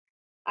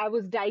I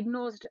was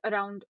diagnosed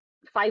around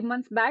 5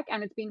 months back,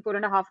 and it's been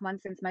 4.5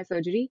 months since my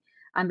surgery.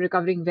 I'm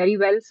recovering very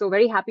well. So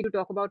very happy to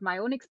talk about my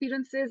own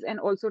experiences and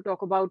also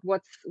talk about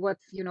what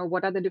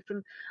are the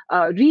different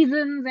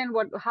reasons and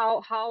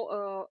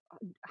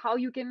how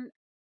you can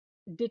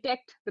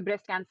detect the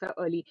breast cancer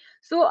early.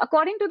 So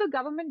according to the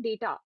government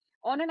data,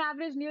 on an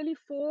average, nearly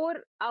 4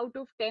 out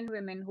of 10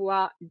 women who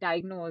are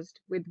diagnosed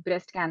with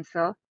breast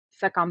cancer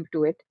succumb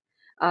to it.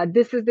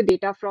 This is the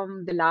data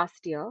from the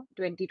last year,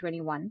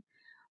 2021.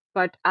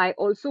 But I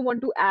also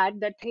want to add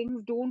that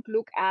things don't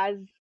look as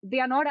they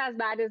are not as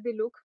bad as they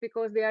look,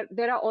 because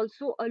there are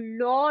also a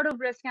lot of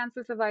breast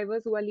cancer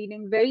survivors who are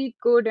leading very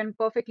good and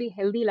perfectly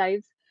healthy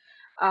lives.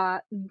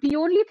 The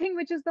only thing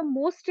which is the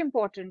most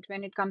important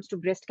when it comes to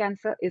breast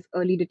cancer is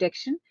early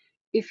detection.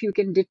 If you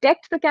can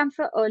detect the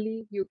cancer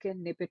early, you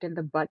can nip it in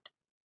the bud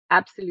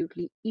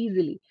absolutely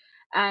easily.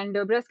 And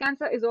breast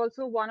cancer is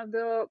also one of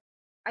the,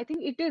 I think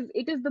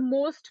it is the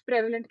most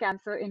prevalent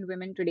cancer in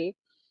women today,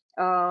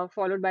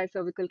 followed by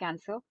cervical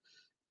cancer.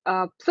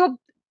 So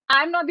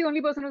I'm not the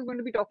only person who's going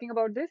to be talking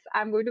about this.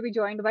 I'm going to be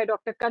joined by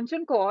Dr.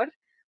 Kanchan Kaur,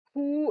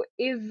 who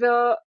is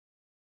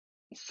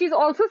she's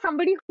also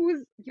somebody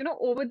who's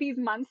over these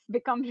months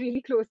become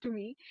really close to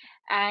me.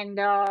 And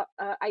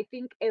I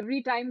think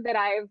every time that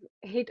I've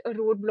hit a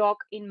roadblock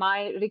in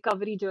my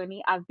recovery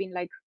journey, I've been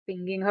like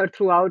pinging her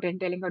throughout and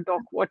telling her,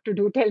 doc, what to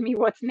do, tell me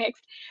what's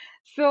next.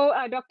 So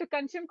Dr.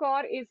 Kanchan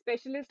Kaur is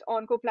specialist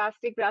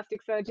oncoplastic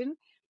plastic surgeon,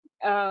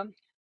 um,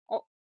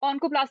 o-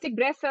 oncoplastic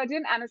breast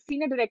surgeon, and a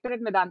senior director at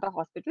Medanta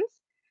hospitals.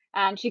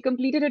 And she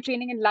completed her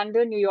training in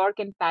London, New York,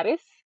 and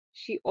Paris.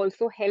 She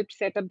also helped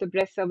set up the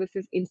Breast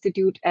Services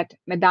Institute at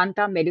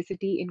Medanta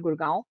Medicity in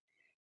Gurgaon.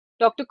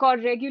 Dr.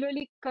 Kaur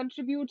regularly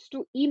contributes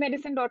to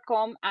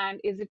emedicine.com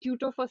and is a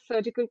tutor for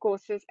surgical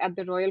courses at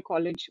the Royal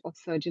College of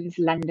Surgeons,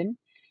 London.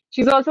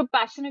 She's also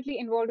passionately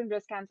involved in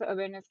breast cancer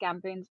awareness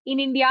campaigns in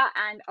India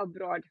and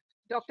abroad.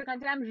 Dr.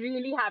 Kanchan, I'm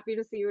really happy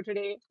to see you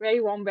today.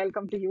 Very warm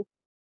welcome to you.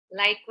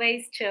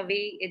 Likewise,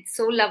 Chaavi, it's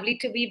so lovely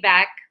to be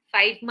back.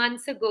 5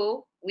 months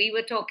ago, we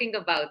were talking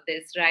about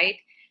this, right?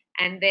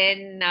 And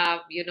then,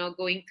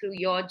 going through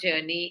your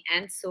journey,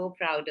 and so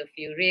proud of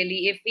you.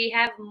 Really, if we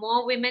have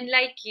more women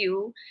like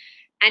you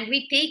and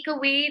we take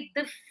away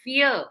the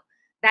fear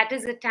that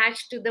is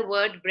attached to the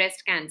word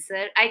breast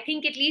cancer, I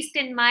think at least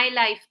in my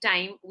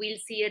lifetime, we'll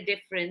see a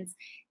difference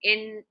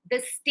in the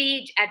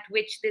stage at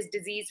which this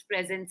disease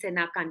presents in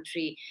our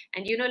country.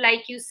 And,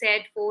 like you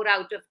said, 4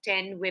 out of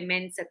 10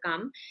 women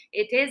succumb.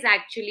 It is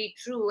actually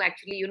true.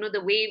 Actually,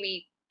 the way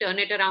we turn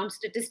it around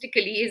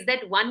statistically is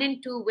that 1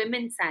 in 2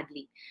 women,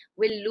 sadly,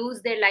 will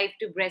lose their life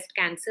to breast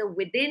cancer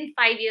within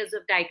 5 years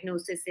of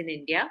diagnosis in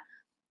India,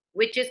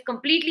 which is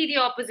completely the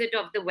opposite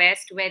of the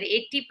West, where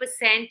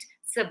 80%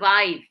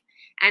 survive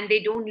and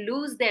they don't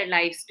lose their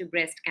lives to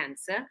breast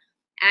cancer.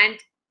 And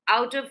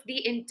out of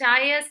the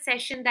entire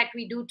session that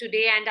we do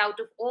today, and out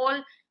of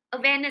all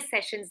awareness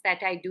sessions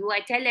that I do,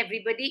 I tell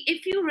everybody,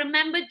 if you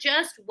remember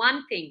just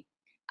one thing,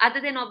 other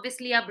than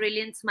obviously our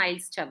brilliant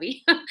smiles,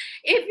 Chavi,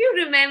 if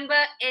you remember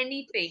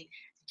anything,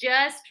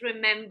 just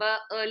remember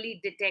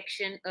early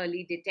detection,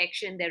 early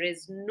detection. There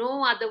is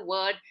no other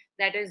word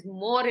that is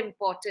more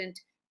important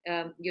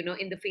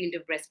in the field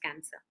of breast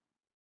cancer.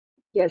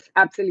 Yes,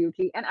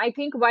 absolutely. And I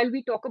think while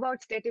we talk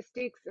about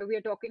statistics, we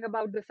are talking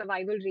about the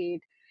survival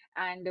rate,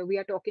 and we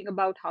are talking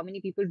about how many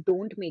people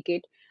don't make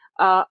it.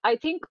 I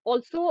think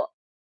also,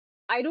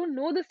 I don't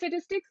know the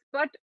statistics,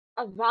 but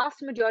a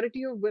vast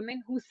majority of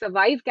women who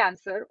survive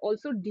cancer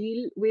also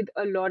deal with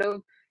a lot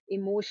of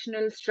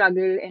emotional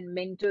struggle and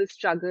mental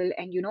struggle.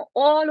 And,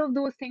 all of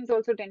those things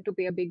also tend to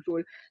play a big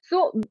role.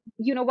 So,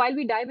 while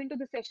we dive into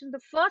the session, the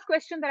first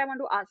question that I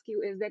want to ask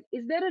you is that,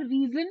 is there a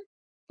reason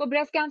for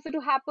breast cancer to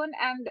happen?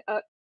 And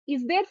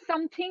is there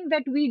something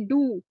that we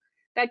do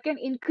that can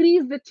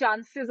increase the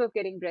chances of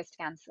getting breast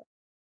cancer?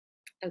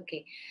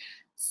 Okay.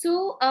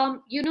 So,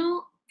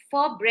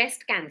 for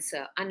breast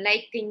cancer,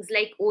 unlike things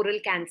like oral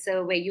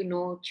cancer, where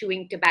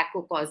chewing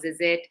tobacco causes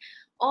it,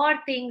 or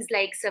things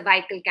like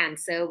cervical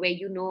cancer, where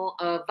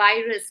a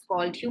virus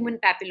called human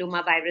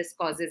papilloma virus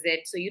causes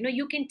it. So,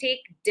 you can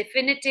take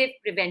definitive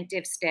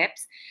preventive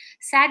steps.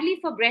 Sadly,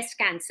 for breast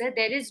cancer,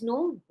 there is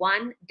no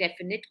one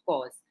definite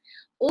cause.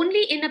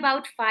 Only in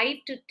about 5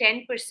 to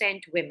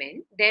 10%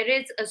 women, there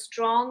is a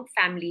strong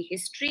family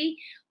history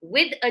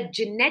with a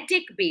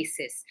genetic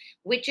basis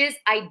which is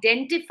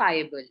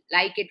identifiable,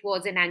 like it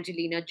was in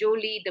Angelina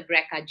Jolie, the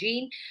BRCA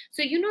gene.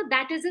 So,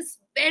 that is a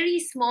very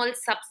small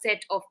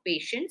subset of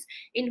patients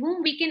in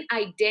whom we can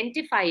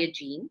identify a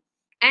gene.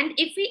 And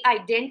if we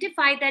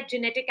identify that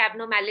genetic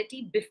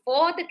abnormality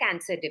before the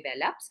cancer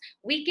develops,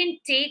 we can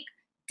take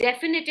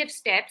definitive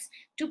steps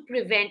to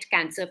prevent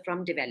cancer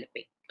from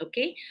developing.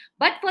 Okay.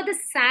 But for the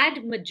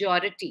sad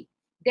majority,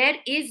 there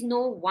is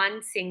no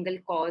one single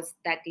cause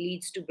that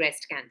leads to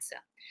breast cancer.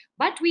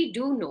 But we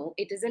do know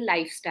it is a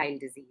lifestyle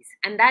disease.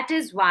 And that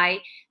is why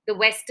the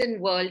Western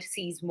world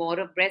sees more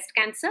of breast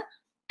cancer.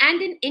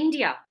 And in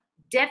India,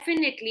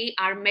 definitely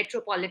our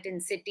metropolitan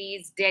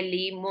cities,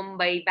 Delhi,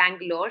 Mumbai,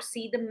 Bangalore,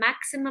 see the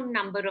maximum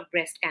number of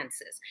breast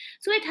cancers.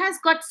 So it has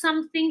got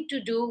something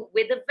to do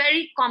with a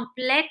very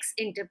complex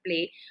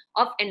interplay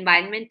of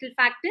environmental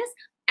factors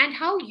and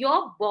how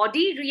your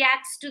body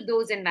reacts to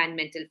those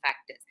environmental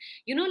factors.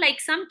 Like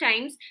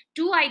sometimes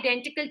two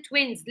identical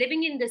twins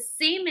living in the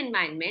same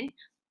environment,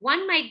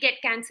 one might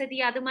get cancer,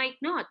 the other might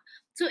not.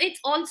 So it's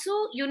also,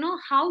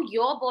 how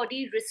your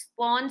body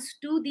responds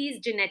to these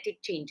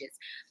genetic changes.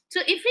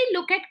 So if we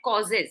look at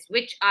causes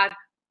which are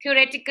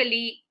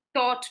theoretically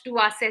taught to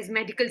us as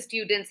medical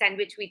students and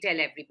which we tell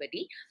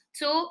everybody,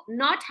 so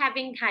not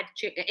having had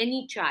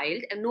any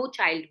child, no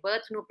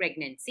childbirth, no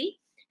pregnancy,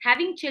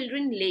 having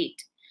children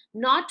late,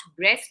 not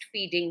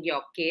breastfeeding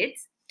your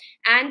kids,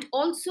 and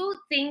also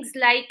things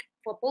like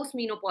for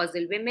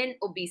postmenopausal women,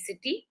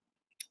 obesity,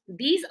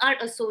 these are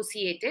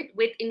associated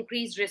with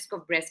increased risk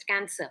of breast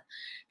cancer.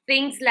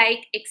 Things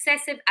like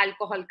excessive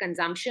alcohol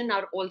consumption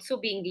are also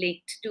being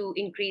linked to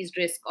increased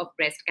risk of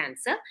breast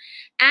cancer.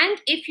 And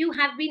if you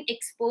have been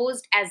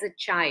exposed as a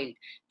child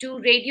to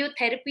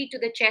radiotherapy to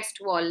the chest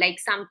wall, like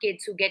some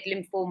kids who get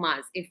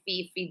lymphomas, if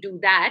we do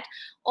that,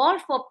 or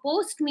for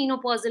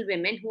postmenopausal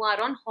women who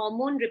are on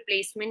hormone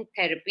replacement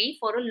therapy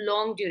for a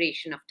long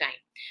duration of time.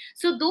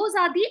 So those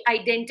are the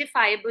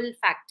identifiable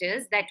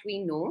factors that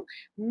we know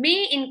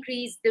may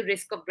increase the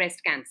risk of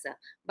breast cancer.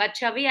 But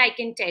Chavi, I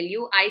can tell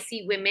you, I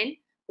see women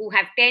who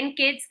have 10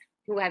 kids,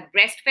 who have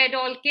breastfed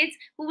all kids,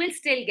 who will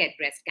still get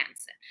breast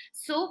cancer.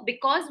 So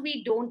because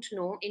we don't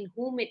know in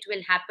whom it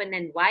will happen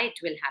and why it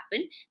will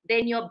happen,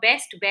 then your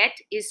best bet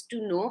is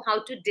to know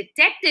how to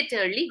detect it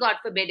early, God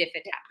forbid if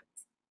it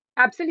happens.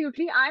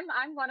 Absolutely.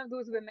 I'm one of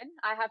those women.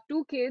 I have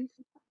two kids.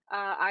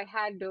 I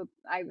had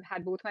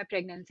both my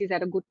pregnancies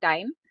at a good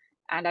time,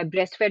 and I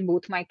breastfed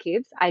both my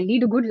kids. I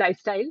lead a good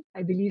lifestyle.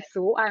 I believe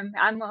so.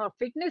 I'm a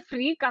fitness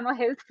freak. I'm a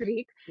health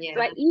freak. So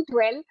I Yeah. eat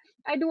well.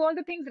 I do all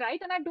the things right,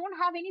 and I don't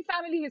have any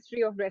family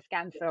history of breast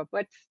cancer.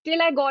 But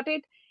still, I got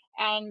it.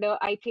 And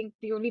I think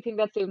the only thing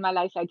that saved my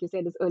life, like you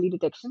said, is early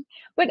detection.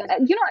 But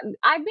Yeah.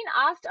 I've been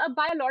asked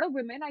by a lot of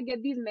women. I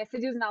get these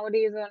messages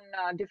nowadays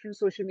on different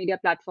social media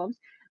platforms.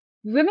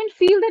 Women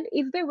feel that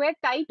if they wear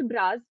tight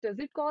bras, does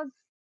it cause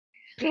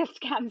breast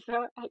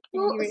cancer at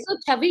So, any way? so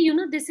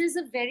Chavi, this is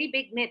a very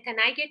big myth, and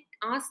I get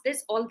asked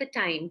this all the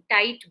time.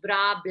 Tight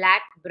bra,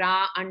 black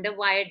bra,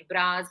 underwired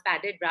bras,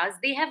 padded bras,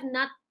 they have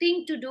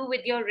nothing to do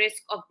with your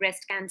risk of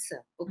breast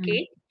cancer. Mm.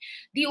 Okay.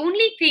 The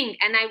only thing,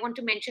 and I want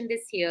to mention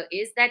this here,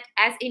 is that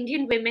as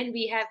Indian women,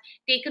 we have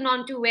taken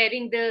on to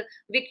wearing the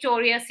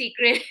Victoria's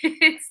Secret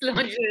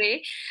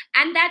lingerie,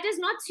 and that is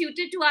not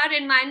suited to our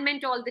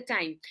environment all the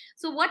time.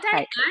 So, what I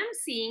Right. am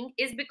seeing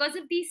is because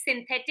of these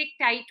synthetic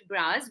tight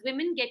bras,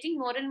 women getting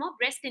more and more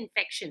breast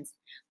infections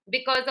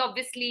because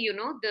obviously,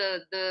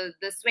 the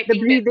The sweating that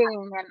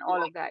breathing and all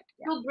happens. of that.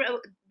 Yeah.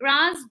 So,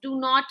 bras do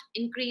not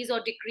increase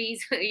or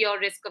decrease your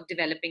risk of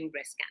developing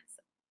breast cancer.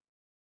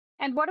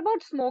 And what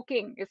about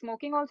smoking? Is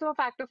smoking also a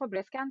factor for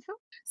breast cancer?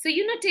 So,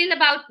 till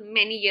about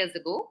many years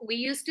ago, we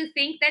used to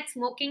think that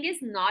smoking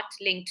is not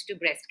linked to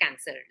breast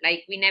cancer.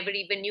 Like, we never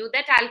even knew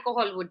that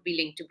alcohol would be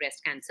linked to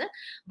breast cancer.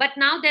 But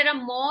now there are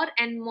more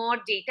and more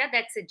data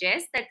that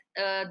suggests that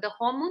the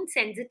hormone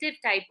sensitive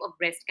type of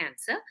breast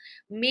cancer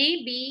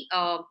may be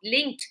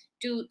linked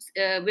to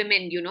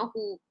women,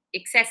 who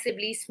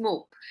excessively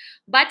smoke.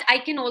 But I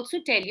can also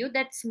tell you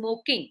that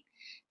smoking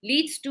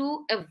leads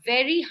to a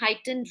very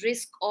heightened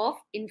risk of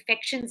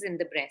infections in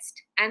the breast.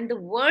 And the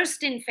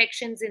worst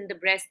infections in the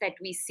breast that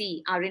we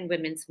see are in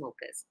women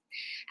smokers.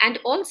 And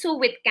also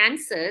with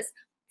cancers,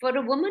 for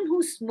a woman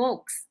who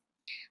smokes,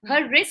 Mm.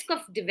 her risk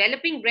of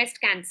developing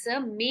breast cancer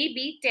may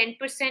be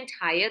 10%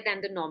 higher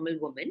than the normal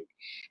woman.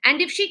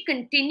 And if she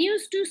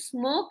continues to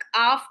smoke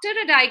after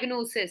a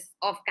diagnosis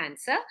of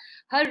cancer,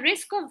 her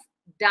risk of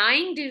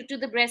dying due to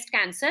the breast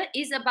cancer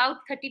is about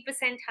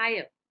 30%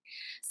 higher.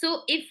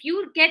 So if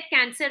you get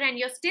cancer and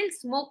you're still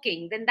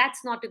smoking, then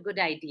that's not a good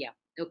idea.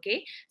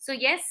 Okay. So,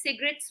 yes,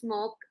 cigarette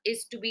smoke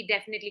is to be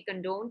definitely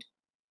condoned.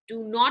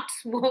 Do not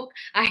smoke,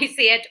 I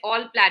say, at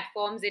all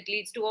platforms. It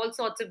leads to all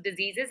sorts of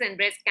diseases, and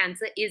breast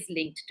cancer is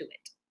linked to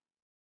it.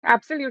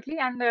 Absolutely.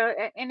 And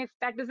if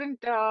that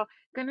doesn't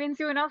convince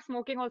you enough,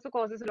 smoking also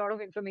causes a lot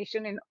of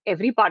inflammation in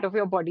every part of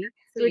your body.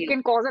 So it Absolutely.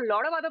 can cause a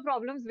lot of other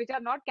problems which are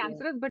not Yeah.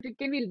 cancerous, but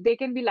they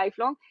can be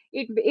lifelong.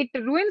 It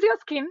ruins your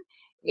skin.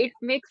 Yeah. It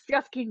makes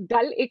your skin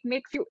dull. It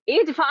makes you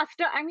age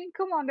faster. I mean,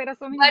 come on, there are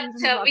so many But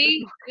reasons not to Chavi,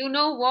 smoke. you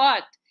know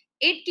what?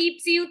 It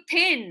keeps you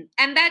thin.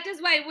 And that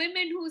is why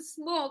women who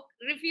smoke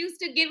refuse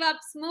to give up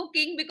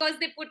smoking because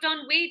they put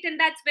on weight. And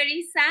that's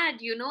very sad,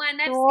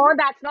 and I've No, seen.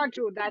 that's not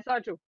true. That's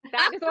not true.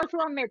 That is also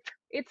a myth.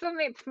 It's a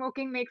myth.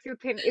 Smoking makes you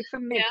thin. It's a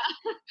myth.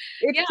 Yeah.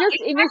 It's Yeah.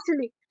 just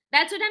initially.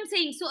 That's what I'm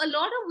saying. So a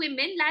lot of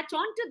women latch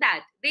on to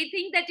that. They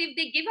think that if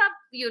they give up,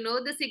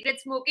 the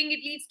cigarette smoking, it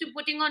leads to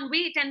putting on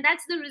weight. And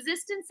that's the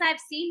resistance I've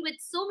seen with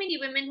so many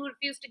women who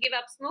refuse to give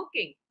up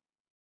smoking.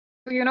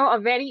 So, a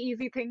very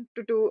easy thing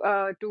to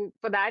do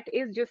for that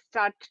is just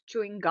start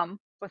chewing gum.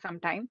 for some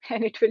time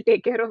and it will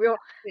take care of your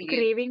Brilliant.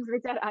 cravings,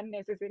 which are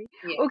unnecessary.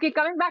 Yeah. Okay,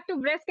 coming back to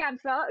breast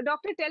cancer,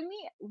 doctor, tell me,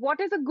 what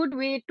is a good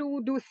way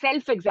to do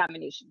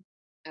self-examination?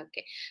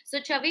 Okay. So,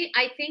 Chavi,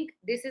 I think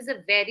this is a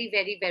very,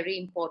 very, very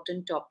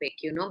important topic,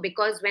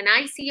 because when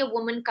I see a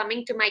woman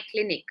coming to my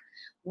clinic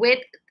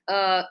with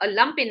a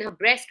lump in her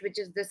breast, which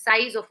is the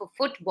size of a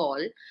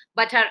football,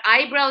 but her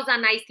eyebrows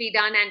are nicely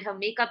done and her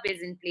makeup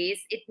is in place,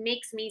 it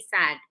makes me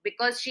sad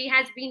because she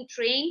has been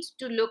trained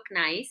to look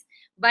nice,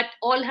 but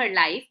all her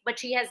life, but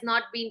she has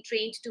not been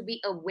trained to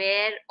be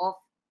aware of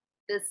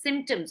the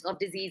symptoms of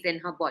disease in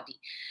her body.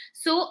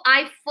 So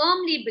I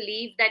firmly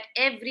believe that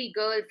every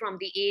girl from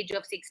the age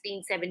of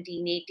 16,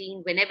 17,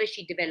 18, whenever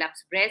she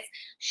develops breast,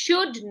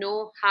 should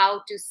know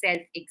how to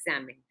self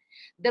examine.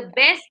 The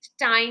best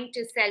time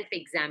to self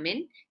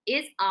examine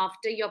is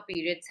after your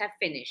periods have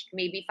finished,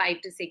 maybe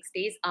 5 to 6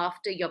 days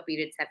after your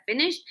periods have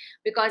finished,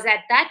 because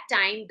at that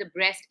time the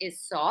breast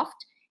is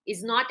soft,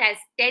 is not as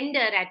tender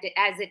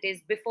as it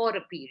is before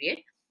a period.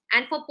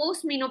 And for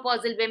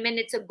postmenopausal women,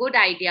 it's a good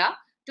idea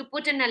to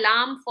put an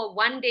alarm for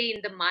one day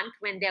in the month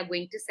when they are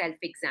going to self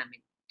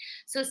examine.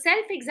 So,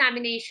 self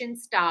examination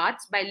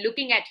starts by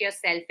looking at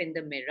yourself in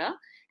the mirror.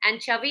 And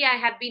Chavi, I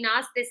have been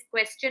asked this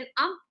question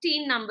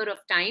umpteen number of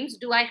times.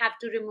 Do I have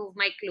to remove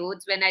my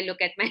clothes when I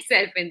look at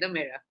myself in the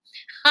mirror?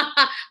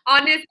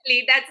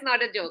 Honestly, that's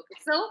not a joke.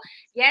 So,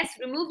 yes,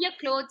 remove your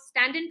clothes,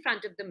 stand in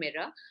front of the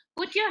mirror,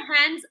 put your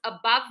hands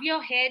above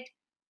your head,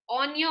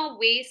 on your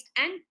waist,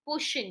 and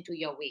push into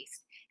your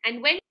waist.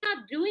 And when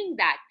you're doing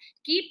that,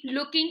 keep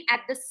looking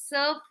at the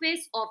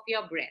surface of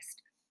your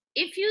breast.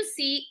 If you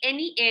see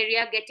any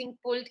area getting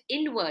pulled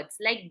inwards,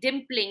 like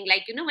dimpling,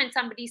 like when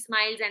somebody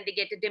smiles and they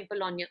get a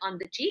dimple on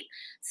the cheek,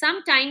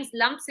 sometimes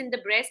lumps in the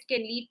breast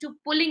can lead to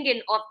pulling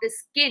in of the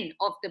skin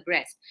of the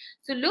breast.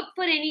 So look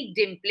for any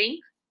dimpling,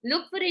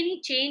 look for any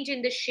change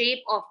in the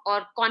shape of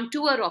or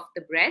contour of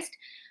the breast.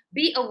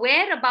 Be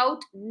aware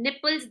about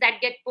nipples that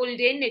get pulled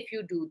in if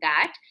you do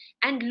that,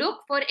 and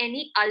look for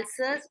any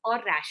ulcers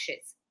or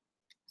rashes.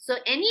 So,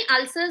 any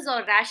ulcers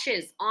or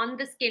rashes on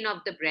the skin of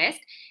the breast,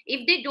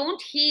 if they don't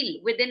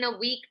heal within a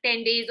week,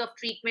 10 days of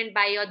treatment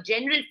by your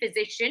general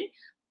physician,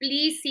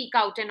 please seek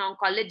out an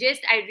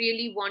oncologist. I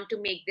really want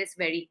to make this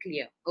very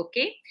clear.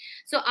 Okay.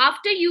 So,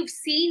 after you've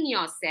seen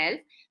yourself,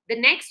 the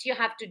next you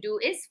have to do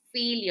is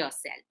feel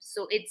yourself.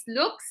 So, it's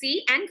look,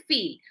 see, and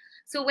feel.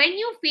 So, when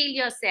you feel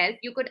yourself,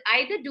 you could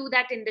either do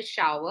that in the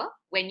shower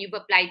when you've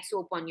applied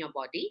soap on your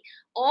body,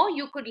 or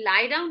you could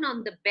lie down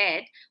on the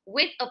bed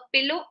with a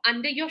pillow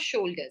under your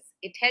shoulders.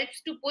 It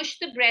helps to push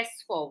the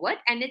breasts forward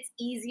and it's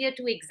easier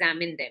to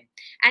examine them.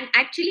 And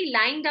actually,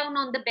 lying down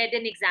on the bed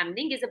and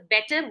examining is a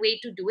better way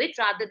to do it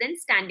rather than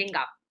standing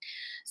up.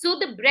 So,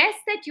 the breast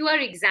that you are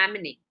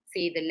examining,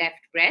 say the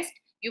left breast,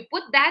 you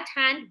put that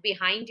hand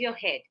behind your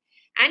head,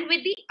 and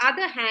with the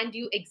other hand,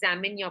 you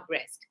examine your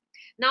breast.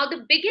 Now,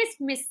 the biggest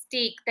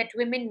mistake that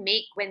women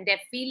make when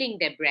they're feeling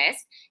their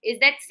breast is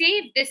that, say,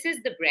 if this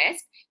is the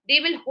breast,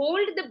 they will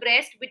hold the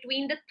breast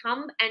between the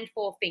thumb and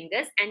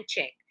forefingers and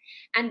check.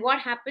 And what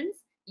happens?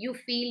 You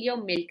feel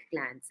your milk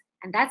glands.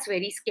 And that's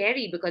very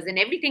scary because then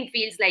everything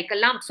feels like a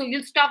lump. So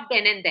you'll stop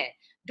then and there.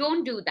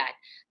 Don't do that.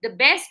 The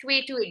best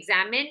way to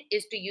examine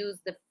is to use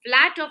the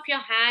flat of your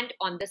hand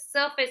on the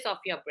surface of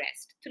your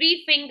breast.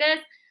 3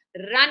 fingers,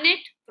 run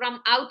it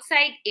from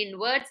outside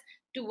inwards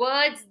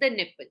towards the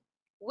nipple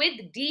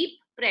with deep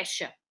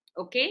pressure.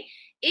 Okay.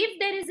 If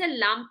there is a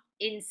lump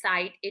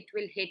inside, it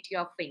will hit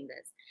your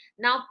fingers.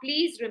 Now,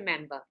 please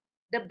remember,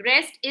 the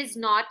breast is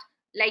not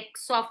like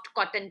soft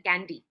cotton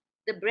candy.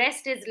 The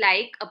breast is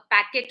like a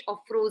packet of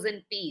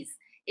frozen peas.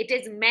 It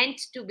is meant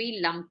to be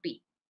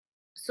lumpy.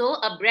 So,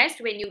 a breast,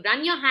 when you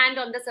run your hand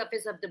on the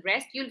surface of the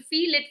breast, you'll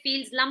feel it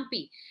feels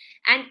lumpy.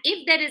 And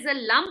if there is a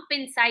lump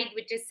inside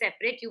which is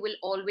separate, you will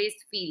always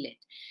feel it.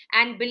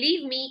 And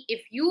believe me,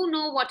 if you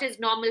know what is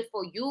normal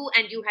for you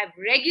and you have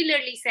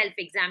regularly self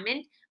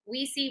examined,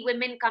 we see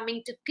women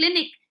coming to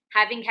clinic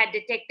having had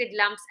detected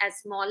lumps as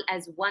small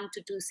as 1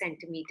 to 2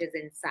 centimeters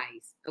in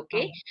size.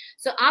 Okay. Oh,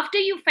 So, after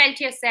you felt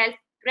yourself,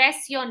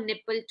 press your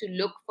nipple to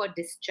look for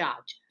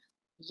discharge.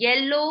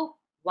 Yellow,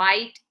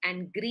 white,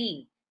 and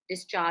green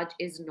discharge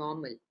is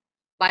normal.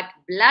 But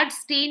blood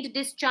stained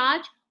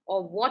discharge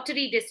or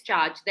watery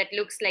discharge that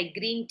looks like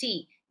green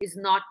tea is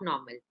not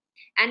normal.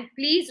 And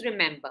please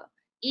remember,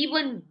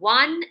 even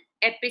one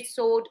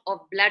episode of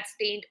blood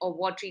stained or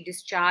watery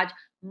discharge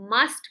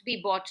must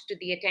be brought to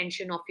the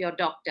attention of your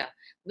doctor.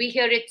 We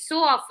hear it so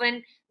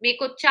often. मेरे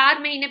को 4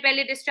 महीने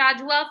पहले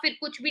discharge हुआ फिर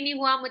कुछ भी नहीं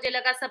हुआ मुझे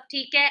लगा सब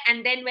ठीक है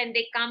and then when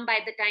they come, by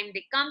the time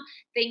they come,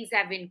 things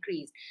have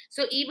increased.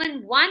 So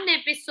even one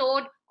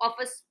episode of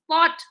a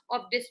spot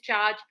of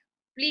discharge,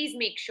 please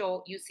make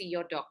sure you see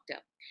your doctor.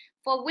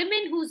 For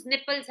women whose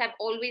nipples have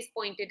always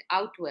pointed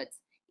outwards,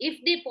 if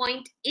they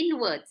point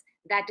inwards,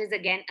 that is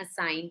again a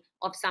sign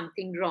of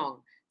something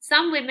wrong.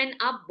 Some women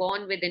are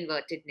born with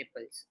inverted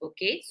nipples.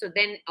 Okay, so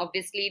then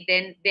obviously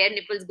then their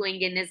nipples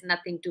going in is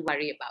nothing to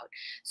worry about.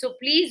 So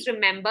please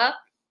remember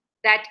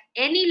that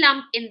any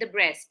lump in the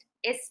breast,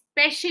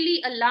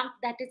 especially a lump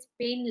that is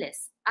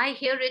painless, I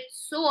hear it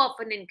so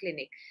often in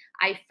clinic.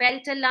 I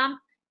felt a lump,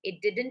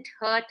 it didn't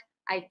hurt,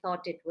 I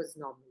thought it was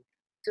normal.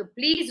 So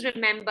please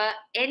remember,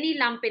 any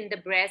lump in the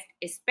breast,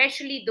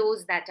 especially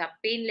those that are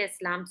painless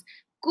lumps,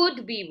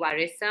 could be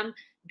worrisome.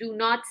 Do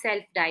not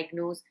self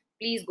diagnose.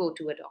 Please go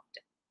to a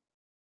doctor.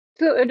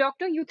 So,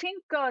 doctor, you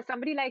think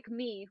somebody like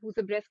me, who's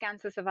a breast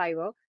cancer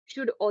survivor,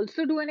 should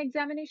also do an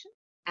examination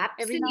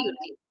every now and then?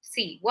 Absolutely.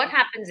 See, what Okay.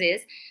 happens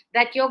is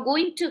that you're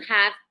going to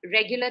have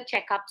regular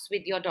checkups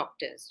with your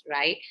doctors,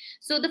 right?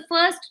 So, the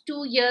first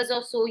 2 years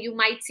or so, you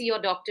might see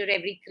your doctor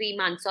every 3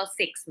 months or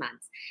 6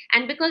 months.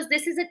 And because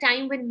this is a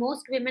time when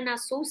most women are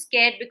so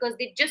scared because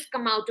they just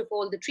come out of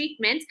all the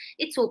treatments,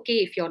 it's okay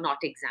if you're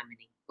not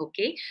examining.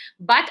 Okay.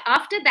 But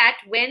after that,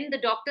 when the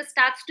doctor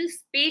starts to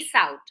space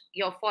out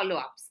your follow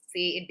ups,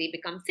 say they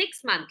become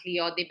 6 monthly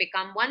or they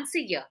become once a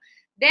year,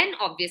 then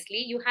obviously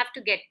you have to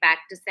get back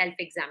to self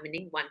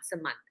examining once a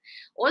month.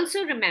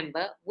 Also,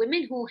 remember,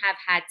 women who have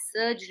had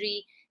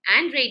surgery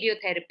and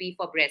radiotherapy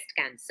for breast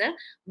cancer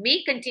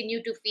may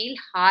continue to feel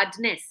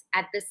hardness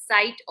at the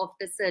site of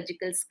the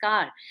surgical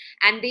scar.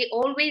 And they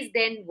always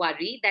then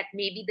worry that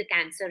maybe the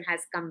cancer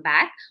has come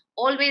back.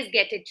 Always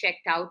get it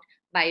checked out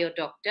by your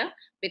doctor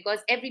because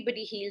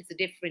everybody heals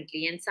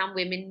differently. And some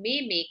women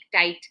may make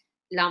tight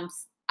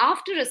lumps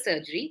after a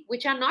surgery,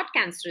 which are not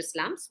cancerous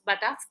lumps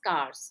but are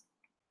scars.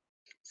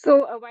 So,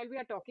 while we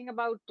are talking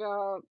about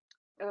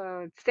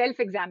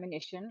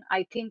self-examination,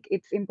 I think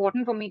it's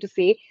important for me to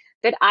say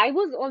that I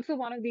was also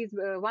one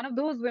of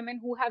those women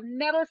who have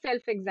never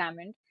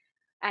self-examined,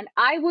 and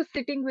I was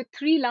sitting with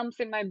three lumps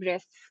in my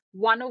breasts,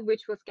 one of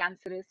which was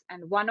cancerous,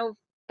 and one of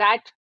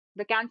that,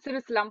 the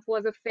cancerous lump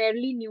was a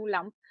fairly new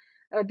lump.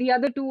 The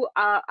other two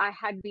I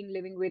had been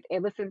living with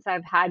ever since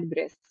I've had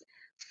breasts.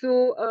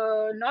 So,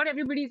 not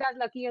everybody is as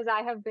lucky as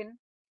I have been.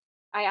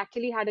 I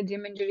actually had a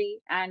gym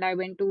injury and I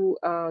went to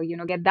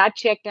get that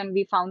checked, and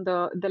we found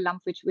the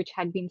lump which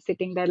had been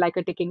sitting there like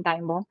a ticking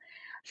time bomb.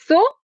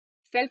 So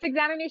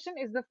self-examination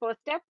is the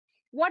first step.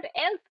 What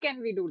else can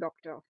we do,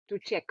 doctor, to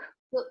check?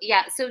 So,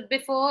 yeah, so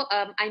before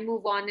I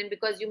move on, and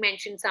because you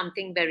mentioned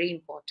something very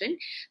important,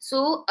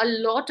 so a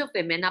lot of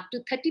women, up to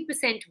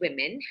 30%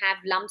 women, have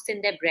lumps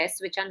in their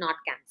breasts which are not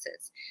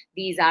cancers.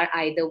 These are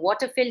either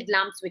water filled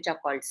lumps, which are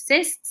called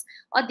cysts,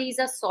 or these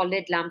are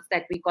solid lumps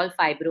that we call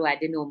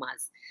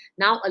fibroadenomas.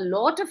 Now, a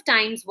lot of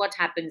times, what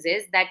happens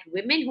is that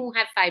women who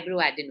have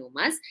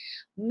fibroadenomas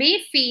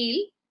may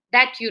feel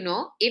that,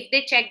 if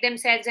they check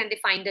themselves and they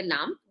find a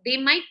lump, they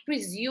might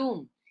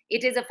presume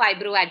it is a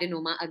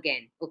fibroadenoma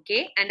again.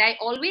 Okay. And I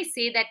always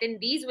say that in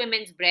these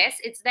women's breasts,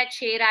 it's that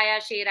sher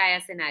aya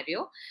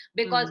scenario.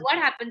 Because Hmm. what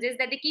happens is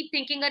that they keep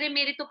thinking, Are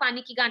mere to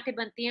pani ki gaanthein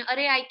banti hain. Are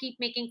I keep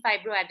making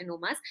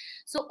fibroadenomas.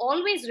 So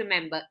always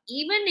remember,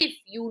 even if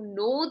you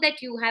know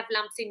that you have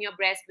lumps in your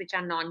breast which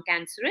are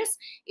non-cancerous,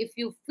 if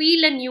you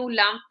feel a new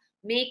lump,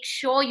 make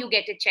sure you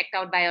get it checked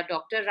out by a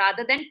doctor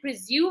rather than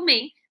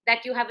presuming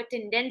that you have a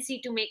tendency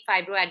to make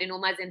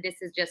fibroadenomas and this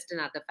is just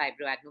another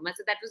fibroadenoma.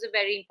 So that was a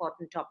very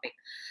important topic.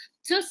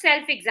 So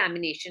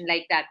self-examination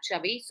like that,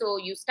 Chavi. So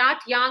you start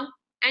young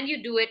and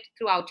you do it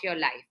throughout your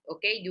life.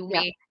 Okay. You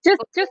Yeah. may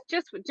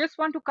Just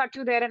want to cut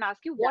you there and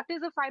ask you, yeah. what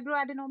is a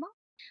fibroadenoma?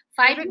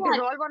 Does it Fibro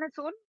dissolve on its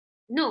own?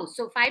 No,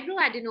 so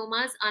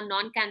fibroadenomas are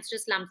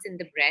non-cancerous lumps in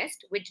the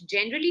breast, which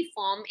generally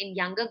form in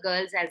younger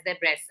girls as their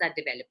breasts are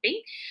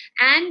developing.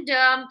 And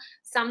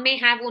some may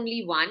have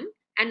only one,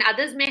 and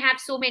others may have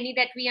so many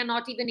that we are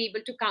not even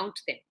able to count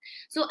them.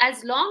 So,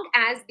 as long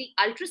as the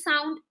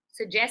ultrasound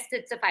suggests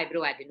it's a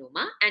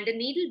fibroadenoma and a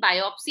needle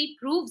biopsy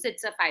proves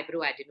it's a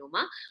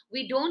fibroadenoma,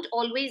 we don't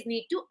always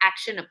need to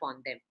action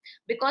upon them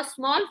because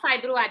small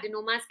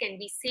fibroadenomas can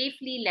be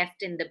safely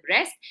left in the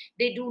breast.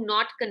 They do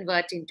not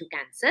convert into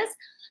cancers.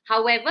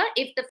 However,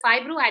 if the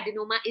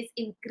fibroadenoma is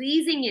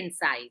increasing in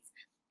size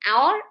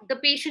or the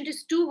patient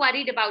is too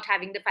worried about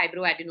having the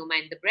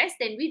fibroadenoma in the breast,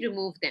 then we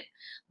remove them.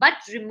 But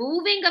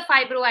removing a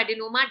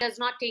fibroadenoma does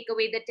not take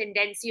away the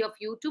tendency of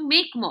you to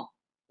make more.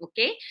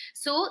 Okay,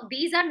 so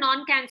these are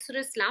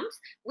non-cancerous lumps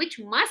which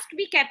must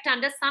be kept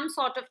under some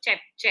sort of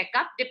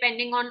checkup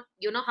depending on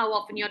how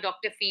often your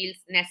doctor feels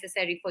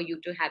necessary for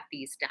you to have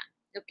these done.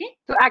 Okay.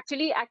 So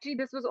actually,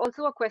 this was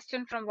also a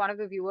question from one of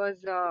the viewers,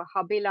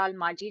 Habilal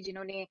Maji,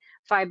 जिन्होंने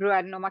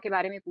fibroadenoma के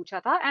बारे में पूछा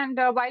था. And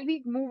while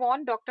we move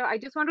on, doctor, I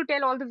just want to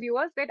tell all the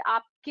viewers that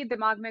आपके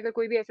दिमाग में अगर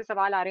कोई भी ऐसे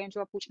सवाल आ रहे हैं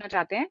जो आप पूछना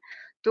चाहते हैं,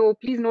 तो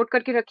please note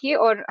करके रखिए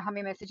और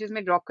हमें messages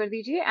में drop कर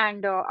दीजिए.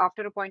 And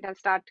after a point, I'll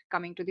start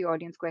coming to the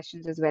audience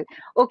questions as well.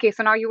 Okay,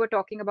 so now you were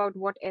talking about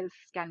what else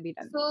can be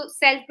done. So,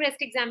 self breast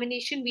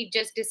examination we've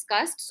just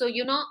discussed. So,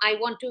 I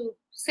want to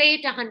say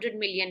it 100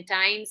 million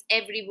times.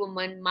 Every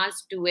woman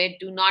must do it.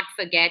 Do not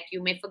forget.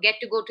 You may forget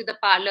to go to the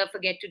parlor,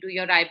 forget to do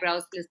your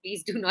eyebrows.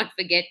 Please do not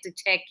forget to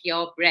check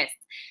your breasts.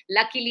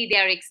 Luckily, they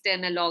are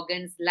external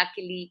organs.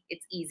 Luckily,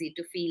 it's easy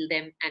to feel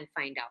them and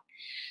find out.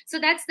 So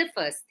that's the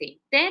first thing.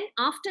 Then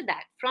after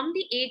that, from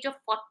the age of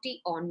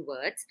 40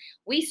 onwards,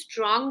 we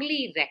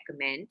strongly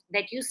recommend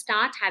that you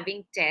start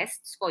having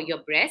tests for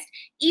your breast,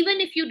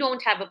 even if you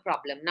don't have a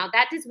problem. Now,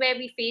 that is where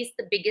we face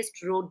the biggest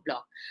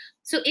roadblock.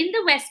 So in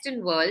the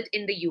Western world,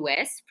 in the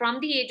US, from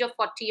the age of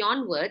 40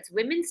 onwards,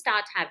 women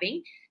start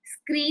having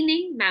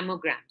screening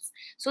mammograms.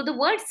 So the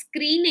word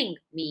screening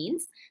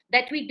means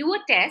that we do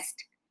a test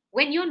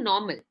when you're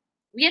normal.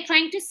 We are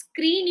trying to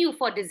screen you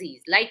for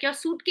disease, like your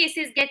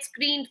suitcases get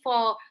screened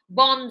for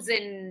bombs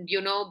and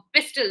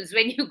pistols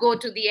when you go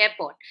to the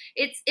airport.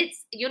 It's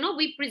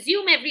we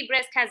presume every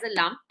breast has a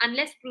lump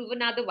unless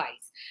proven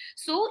otherwise.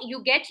 So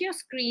you get your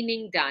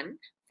screening done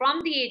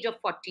from the age of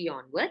 40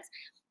 onwards,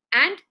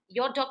 and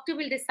your doctor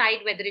will decide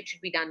whether it should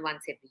be done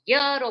once every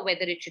year or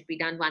whether it should be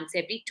done once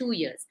every 2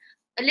 years.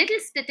 A little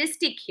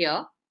statistic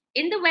here: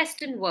 in the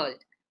Western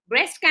world,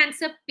 breast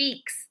cancer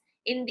peaks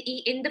in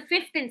the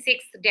fifth and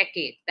sixth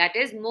decade. That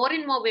is, more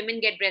and more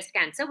women get breast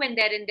cancer when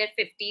they're in their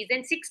 50s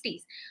and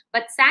 60s.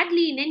 But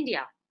sadly, in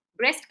India,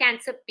 breast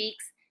cancer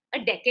peaks a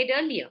decade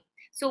earlier.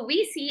 So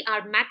we see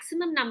our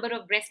maximum number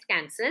of breast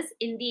cancers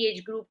in the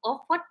age group of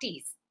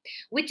 40s,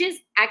 which is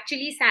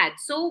actually sad.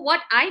 So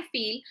what I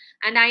feel,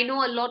 and I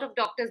know a lot of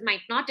doctors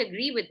might not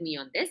agree with me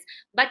on this,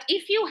 but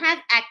if you have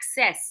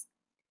access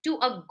to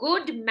a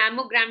good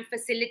mammogram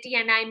facility,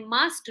 and I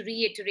must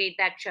reiterate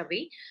that,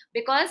 Chavi,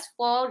 because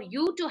for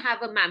you to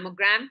have a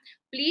mammogram,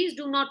 please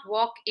do not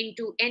walk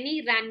into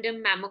any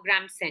random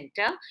mammogram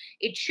center.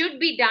 It should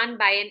be done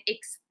by an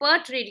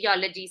expert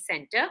radiology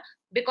center,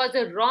 because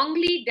a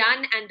wrongly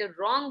done and a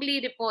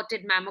wrongly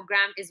reported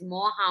mammogram is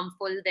more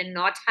harmful than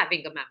not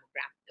having a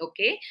mammogram.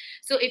 Okay,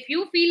 so if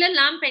you feel a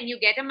lump and you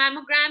get a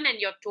mammogram and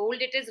you're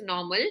told it is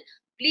normal,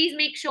 please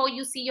make sure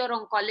you see your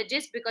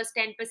oncologist, because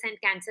 10%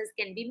 cancers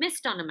can be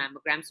missed on a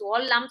mammogram. So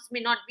all lumps may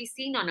not be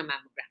seen on a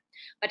mammogram.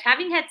 But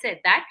having had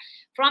said that,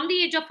 from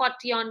the age of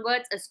 40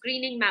 onwards, a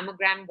screening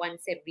mammogram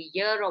once every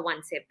year or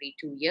once every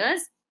 2 years,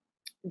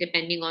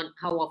 depending on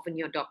how often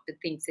your doctor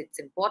thinks it's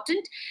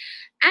important.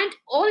 And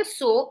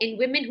also, in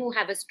women who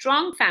have a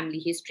strong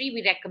family history,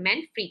 we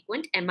recommend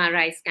frequent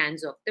MRI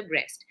scans of the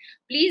breast.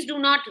 Please do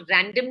not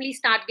randomly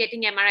start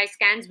getting MRI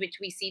scans, which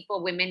we see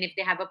for women. If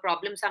they have a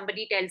problem,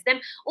 somebody tells them,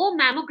 oh,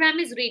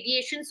 mammogram is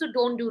radiation, so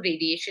don't do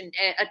radiation,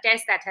 a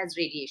test that has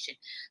radiation.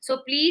 So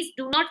please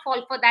do not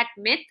fall for that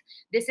myth.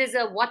 This is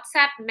a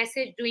WhatsApp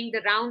message doing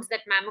the rounds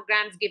that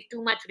mammograms give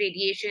too much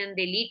radiation,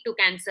 they lead to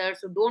cancer,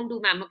 so don't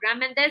do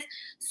mammogram. And there's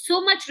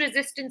so much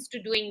resistance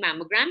to doing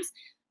mammograms.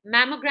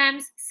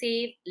 Mammograms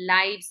save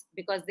lives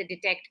because they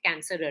detect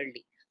cancer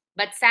early.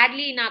 But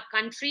sadly, in our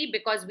country,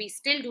 because we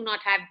still do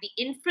not have the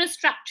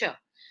infrastructure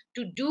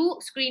to do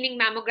screening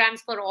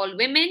mammograms for all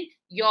women,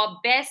 your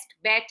best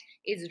bet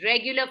is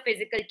regular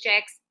physical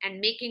checks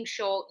and making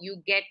sure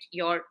you get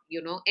your,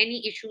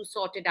 any issues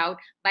sorted out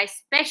by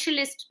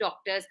specialist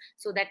doctors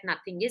so that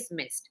nothing is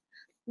missed.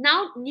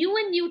 Now,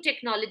 new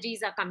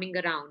technologies are coming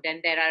around,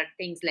 and there are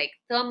things like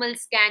thermal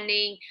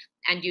scanning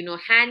and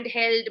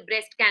handheld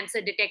breast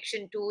cancer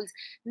detection tools,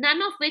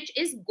 none of which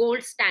is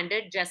gold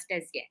standard just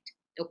as yet.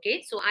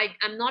 Okay, so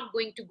I'm not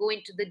going to go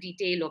into the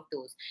detail of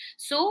those.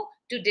 So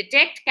to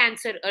detect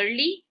cancer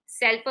early,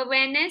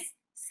 self-awareness,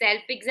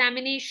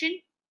 self-examination,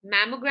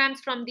 mammograms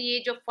from the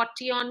age of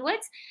 40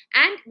 onwards,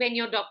 and when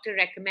your doctor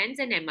recommends,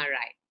 an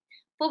MRI.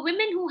 For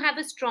women who have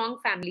a strong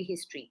family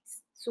history,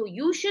 so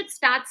you should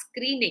start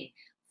screening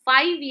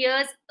 5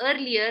 years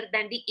earlier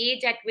than the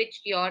age at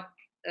which your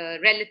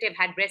relative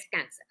had breast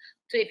cancer.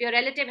 So if your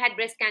relative had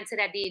breast cancer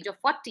at the age of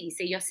 40,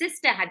 say your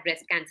sister had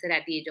breast cancer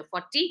at the age of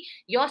 40,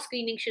 your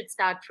screening should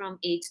start from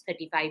age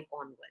 35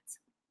 onwards.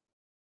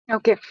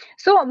 Okay.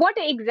 So what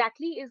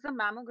exactly is a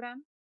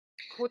mammogram?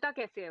 Hota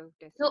kaise hai wo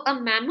test? So a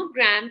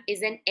mammogram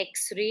is an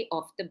X-ray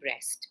of the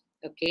breast.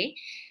 Okay.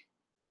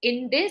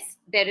 In this,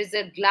 there is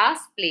a glass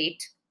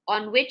plate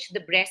on which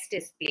the breast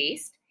is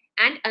placed,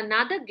 and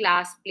another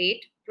glass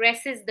plate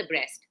presses the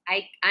breast.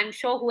 I'm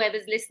sure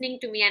whoever's listening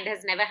to me and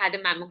has never had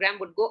a mammogram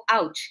would go,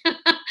 ouch.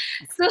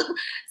 so,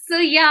 so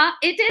yeah,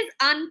 it is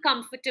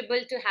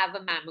uncomfortable to have a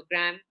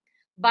mammogram,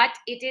 but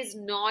it is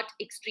not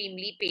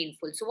extremely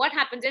painful. So what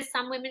happens is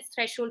some women's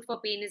threshold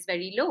for pain is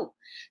very low.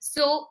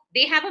 So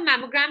they have a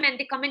mammogram and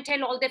they come and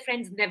tell all their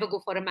friends, never go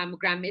for a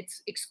mammogram.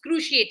 It's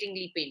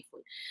excruciatingly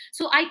painful.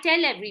 So I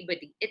tell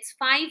everybody, it's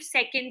 5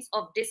 seconds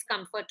of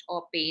discomfort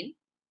or pain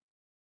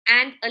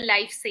and a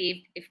life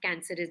saved if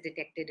cancer is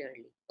detected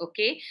early.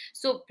 Okay.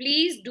 So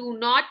please do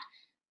not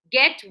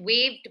get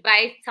waved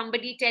by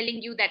somebody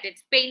telling you that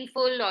it's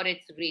painful or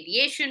it's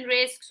radiation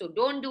risk. So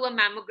don't do a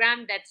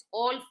mammogram. That's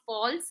all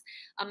false.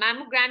 A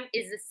mammogram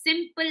is a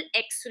simple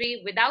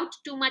X-ray without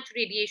too much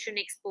radiation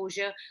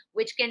exposure,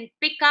 which can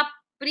pick up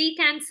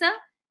pre-cancer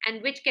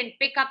and which can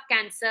pick up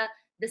cancer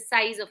the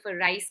size of a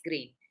rice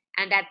grain.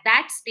 And at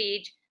that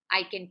stage,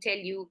 I can tell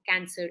you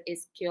cancer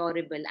is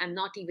curable. I'm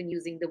not even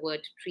using the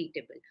word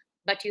treatable.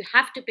 But you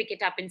have to pick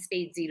it up in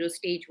stage 0,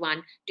 stage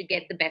 1 to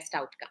get the best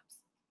outcomes.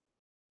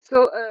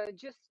 So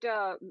just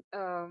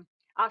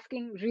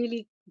asking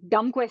really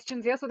dumb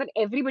questions here so that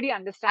everybody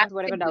understands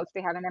whatever Absolutely. doubts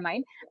they have in their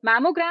mind.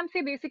 Mammogram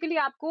से basically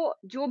आपको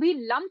जो भी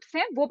lumps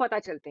हैं वो पता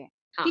चलते हैं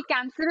हाँ. कि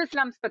कैंसरस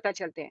lumps पता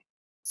चलते हैं.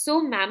 सो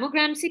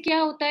मैमोग्राम से क्या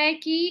होता है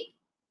कि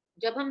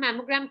जब हम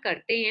मैमोग्राम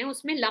करते हैं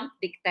उसमें लंप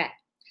दिखता है.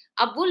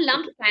 अब वो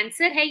लंप Okay,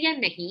 कैंसर है या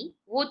नहीं,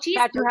 वो चीज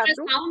that you have to.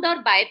 Ultrasound और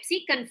बायोप्सी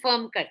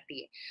कंफर्म करती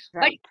है.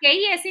 But Right.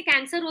 कई ऐसे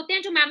कैंसर होते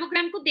हैं जो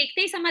मैमोग्राम को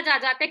देखते ही समझ आ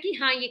जाता है कि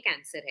हाँ ये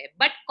कैंसर है,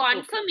 बट Okay.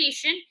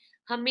 कॉन्फर्मेशन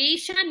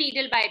हमेशा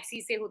नीडल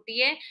बायोप्सी से होती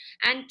है.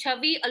 And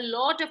Chhavi, a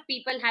lot of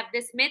people have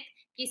this myth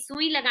कि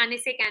सुई लगाने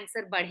से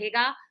कैंसर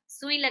बढ़ेगा,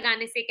 सुई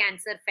लगाने से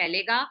कैंसर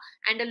फैलेगा,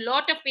 and a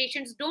lot of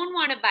patients don't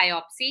want a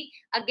biopsy.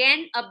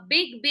 Again a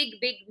big big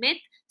big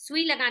myth.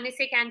 सुई लगाने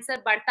से कैंसर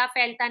बढ़ता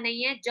फैलता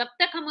नहीं है. जब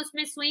तक हम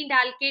उसमें सुई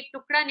डाल के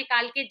टुकड़ा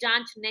निकाल के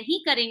जांच नहीं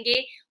करेंगे,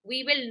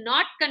 we will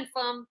not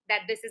confirm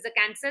that this is a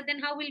cancer,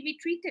 then how will we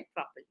treat it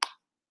properly?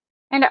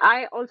 And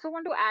I also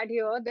want to add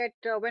here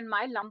that when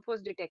my lump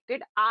was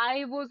detected,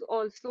 I was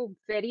also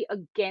very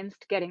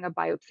against getting a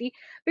biopsy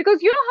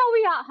because you know how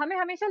we are. हमें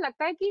हमेशा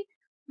लगता है कि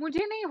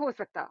मुझे नहीं हो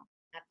सकता.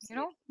 You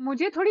know, Absolutely.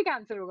 मुझे थोड़ी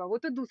कैंसर होगा, वो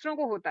तो दूसरों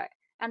को होता है.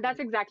 And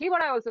that's exactly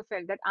what I also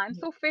felt, that I'm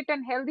so fit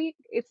and healthy,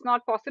 it's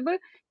not possible.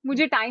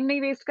 मुझे time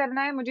नहीं waste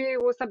करना है, मुझे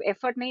वो सब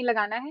effort नहीं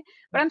लगाना है.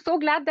 But I'm so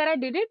glad that I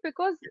did it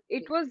because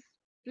it was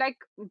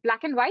like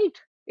black and white.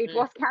 It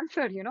was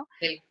cancer, you know.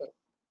 बिल्कुल.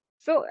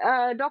 So,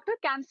 डॉक्टर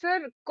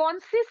कैंसर कौन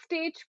से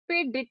स्टेज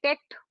पे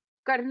डिटेक्ट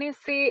करने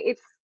से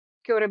इट्स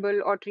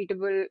क्योरेबल और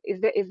treatable? Is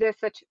there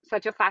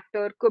such a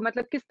factor को,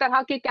 मतलब किस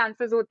तरह के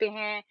कैंसर्स होते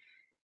हैं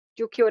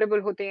जो क्योरेबल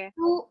होते हैं?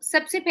 तो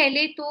सबसे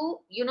पहले तो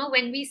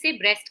व्हेन वी से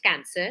ब्रेस्ट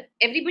कैंसर,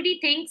 एवरीबॉडी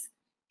थिंक्स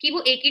कि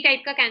वो एक ही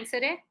टाइप का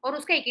कैंसर है और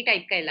उसका एक ही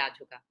टाइप का इलाज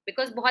होगा.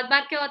 बिकॉज बहुत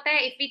बार क्या होता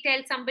है, इफ वी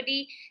टेल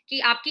समबडी कि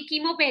आपकी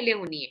कीमो पहले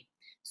होनी है,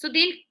 सो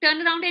दे टर्न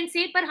अराउंड एंड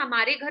से पर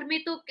हमारे घर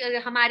में तो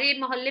हमारे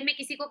मोहल्ले में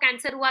किसी को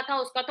कैंसर हुआ था,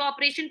 उसका तो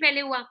ऑपरेशन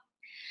पहले हुआ.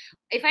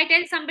 इफ आई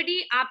टेल समबडी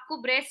आपको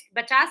ब्रेस्ट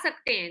बचा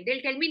सकते हैं, दिल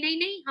टेल मी नहीं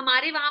नहीं,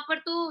 हमारे वहां पर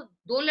तो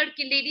दो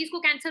लड़की लेडीज को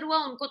कैंसर हुआ,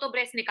 उनको तो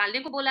ब्रेस्ट निकालने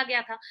को बोला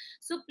गया था.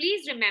 So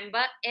please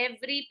remember,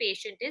 every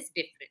patient is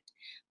different.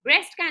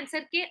 Breast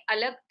cancer के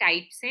अलग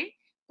टाइप्स हैं.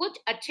 कुछ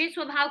अच्छे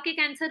स्वभाव के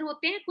कैंसर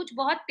होते हैं, कुछ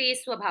बहुत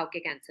तेज स्वभाव के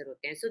कैंसर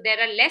होते हैं. सो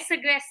there are less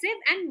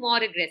aggressive and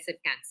more aggressive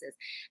cancers,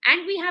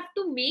 and we have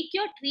to make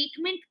your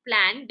treatment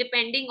plan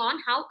depending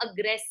on how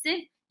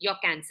aggressive your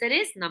cancer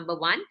is, number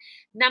one.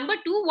 Number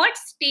two, what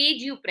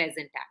stage you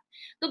present at.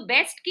 The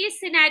best case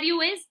scenario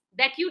is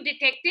that you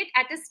detect it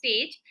at a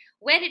stage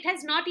where it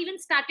has not even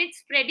started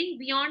spreading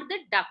beyond the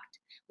duct,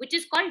 which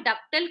is called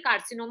ductal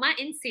carcinoma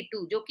in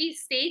situ, जो कि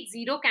stage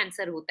 0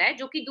 cancer होता है,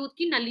 जो कि दूध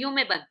की नलियों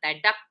में बनता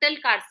है. ductal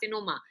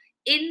carcinoma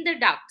in the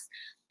ducts.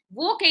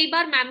 वो कई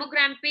बार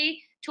मैमोग्राम पे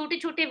छोटे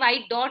छोटे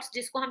व्हाइट डॉट्स,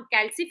 जिसको हम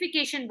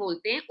कैल्सिफिकेशन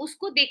बोलते हैं,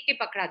 उसको देख के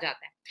पकड़ा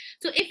जाता है.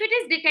 So if it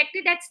is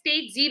detected at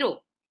stage 0,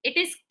 it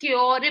is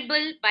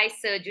curable bye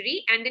surgery,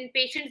 and in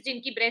patients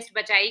जिनकी ब्रेस्ट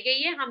बचाई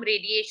गई है, हम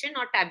रेडिएशन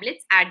और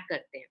टैबलेट्स ऐड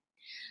करते हैं.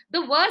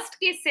 The worst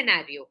case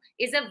scenario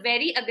is a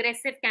very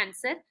aggressive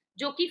cancer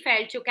जो कि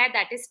फैल चुका है,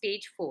 दैट इज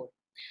स्टेज 4.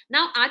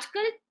 नाउ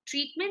आजकल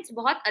ट्रीटमेंट्स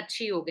बहुत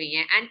अच्छी हो गई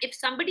हैं, and if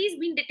somebody is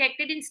being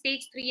detected in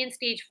stage 3 and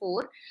stage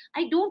 4,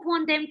 I don't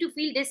want them to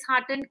feel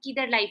disheartened कि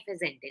their life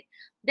has ended.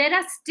 There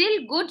are still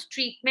good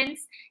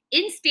treatments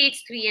in stage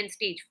 3 and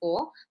stage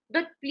 4,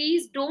 but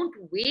please don't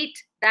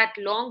wait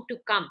that long to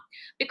come.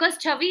 Because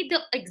Chavi,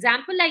 the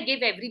example I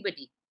give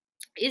everybody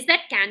is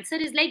that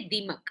cancer is like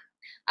दीमक.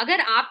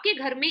 अगर आपके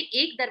घर में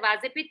एक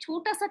दरवाजे पे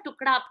छोटा सा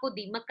टुकड़ा आपको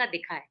दीमक का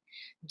दिखा है,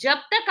 जब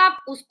तक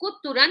आप उसको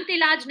तुरंत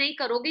इलाज नहीं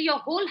करोगे, your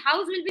whole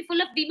house will be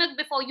full of दीमक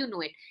before you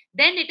know it.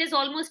 Then it is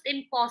almost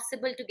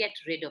impossible to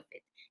get rid of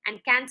it.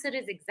 And cancer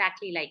is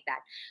exactly like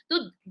that.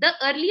 So the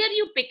earlier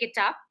you pick it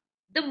up,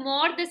 the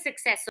more the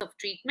success of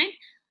treatment,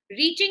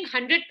 reaching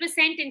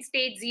 100% in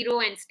stage 0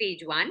 and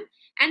stage 1,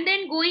 and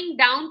then going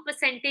down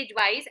percentage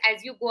wise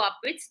as you go up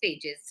with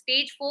stages.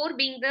 Stage 4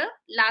 being the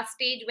last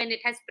stage when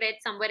it has spread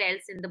somewhere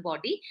else in the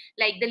body,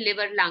 like the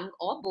liver, lung,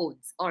 or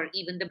bones, or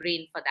even the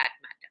brain for that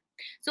matter.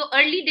 So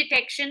early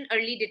detection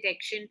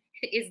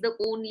is the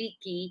only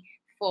key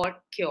for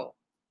cure.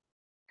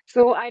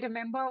 So I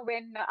remember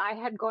when I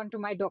had gone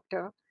to my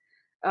doctor,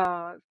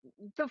 uh,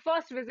 the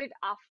first visit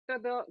after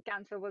the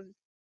cancer was,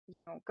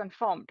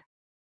 confirmed.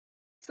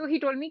 So he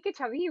told me कि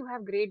छवि, you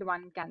have grade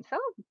 1 cancer,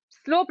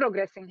 slow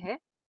progressing है,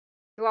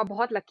 तो आप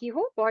बहुत lucky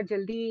हो, बहुत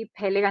जल्दी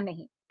फैलेगा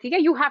नहीं, ठीक है,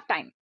 यू हैव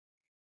टाइम.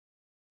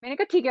 मैंने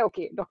कहा ठीक है,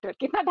 ओके डॉक्टर,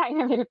 कितना टाइम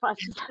है मेरे पास?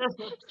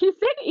 ही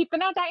सेड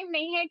इतना टाइम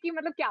नहीं है कि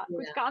मतलब क्या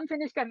कुछ Yeah. काम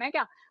फिनिश करना है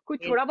क्या? कुछ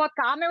Yeah. थोड़ा बहुत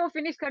काम है वो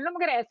फिनिश कर लो,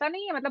 मगर ऐसा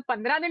नहीं है मतलब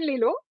 15 दिन ले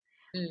लो.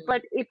 Mm.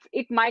 But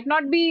it might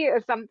not be,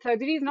 some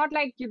surgery is not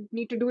like you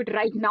need to do it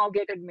right now,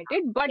 get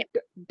admitted, Yeah.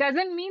 but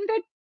doesn't mean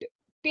that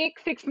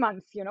take 6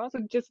 months, so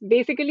just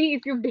basically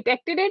if you've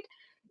detected it,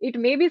 it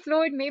may be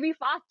slow, it may be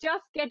fast,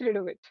 just get rid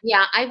of it.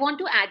 Yeah, I want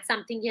to add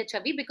something here,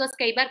 Chavi, because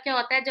कई बार क्या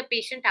होता है जब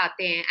patient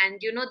आते हैं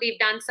and they've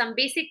done some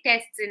basic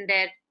tests in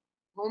their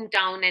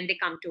hometown and they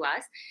come to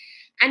us.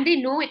 and they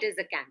know it is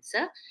a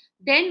cancer,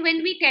 then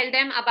when we tell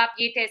them ab aap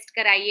ye test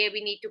karaiye,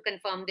 we need to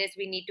confirm this,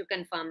 we need to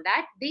confirm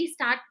that, they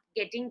start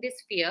getting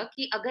this fear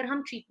ki agar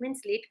hum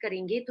treatments late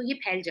karenge to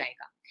ye phail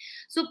jayega.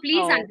 So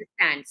please Oh,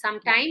 understand, yeah.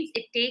 sometimes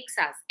it takes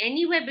us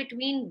anywhere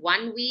between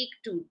 1 week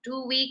to 2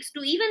 weeks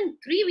to even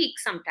 3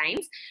 weeks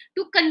sometimes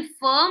to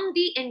confirm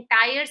the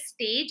entire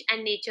stage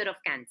and nature of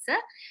cancer.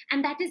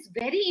 And that is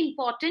very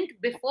important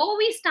before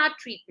we start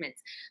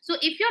treatments. So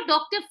if your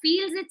doctor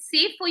feels it's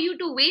safe for you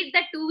to wait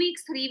that 2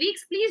 weeks, 3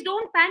 weeks, please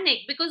don't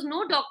panic, because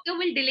no doctor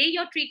will delay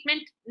your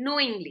treatment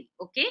knowingly.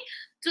 Okay.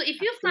 So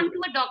if you've come to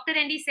Absolutely. a doctor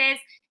and he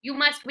says you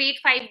must wait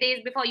 5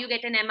 days before you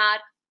get an MR,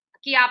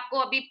 कि आपको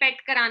अभी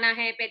पेट कराना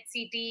है, पेट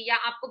सीटी, या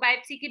आपको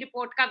biopsy की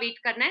report का वेट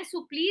करना है,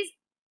 so please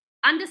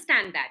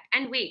understand that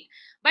and wait.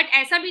 But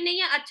ऐसा भी नहीं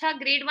है अच्छा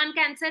ग्रेड 1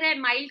 कैंसर है,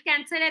 माइल्ड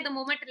कैंसर है, the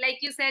moment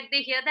like you said they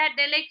hear that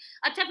they like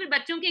अच्छा फिर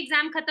बच्चों के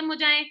एग्जाम खत्म हो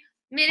जाए,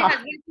 मेरे Ah,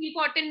 हस्बैंड की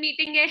इंपॉर्टेंट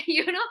मीटिंग है,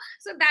 you know.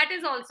 So that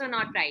is also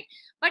not right.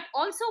 But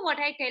also what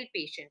I tell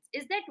patients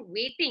is that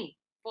waiting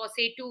for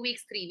say 2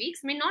 weeks, 3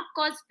 weeks may not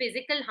cause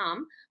physical harm,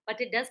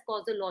 but it does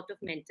cause a lot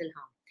of mental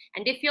harm.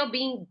 And if you're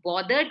being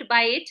bothered by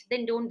it,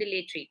 then don't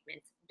delay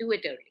treatments. Do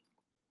it early.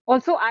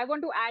 also, I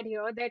want to add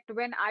here that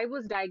when I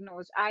was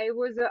diagnosed, I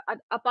was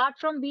apart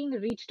from being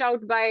reached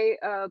out by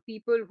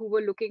people who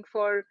were looking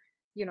for,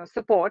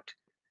 support.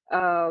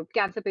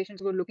 Cancer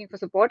patients were looking for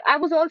support. I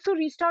was also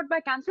reached out by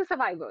cancer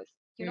survivors.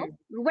 Hmm.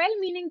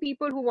 Well-meaning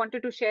people who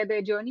wanted to share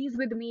their journeys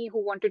with me,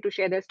 who wanted to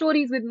share their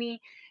stories with me.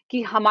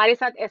 कि हमारे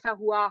साथ ऐसा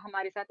हुआ,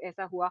 हमारे साथ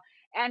ऐसा हुआ.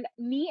 And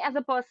me as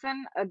a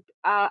person,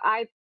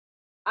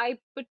 I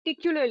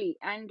particularly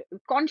and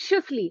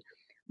consciously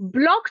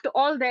blocked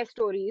all their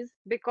stories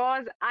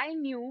because I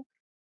knew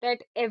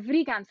that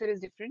every cancer is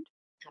different.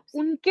 Absolutely.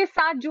 उनके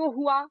साथ जो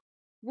हुआ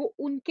वो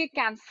उनके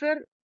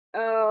कैंसर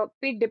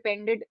पे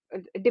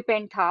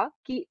डिपेंड था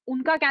कि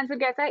उनका कैंसर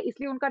कैसा है,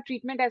 इसलिए उनका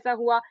ट्रीटमेंट ऐसा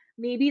हुआ.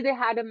 May be they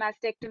had a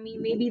mastectomy,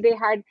 may be they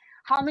had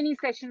how many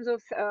sessions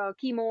of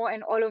chemo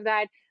and all of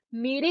that.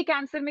 मेरे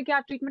कैंसर में क्या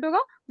ट्रीटमेंट होगा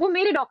वो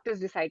मेरे डॉक्टर्स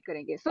डिसाइड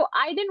करेंगे. सो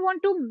I didn't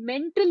want to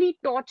mentally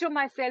torture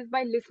my self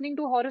by listening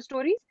to horror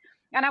stories.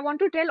 And I want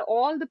to tell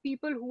all the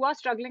people who are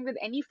struggling with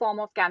any form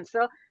of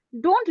cancer,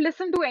 don't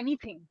listen to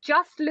anything.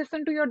 Just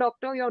listen to your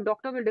doctor. Your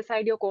doctor will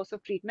decide your course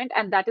of treatment,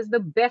 and that is the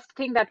best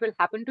thing that will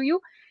happen to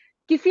you.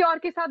 किसी और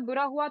के साथ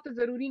बुरा हुआ तो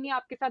जरूरी नहीं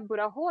आपके साथ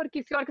बुरा हो, और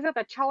किसी और के साथ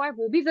अच्छा हुआ है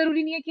वो भी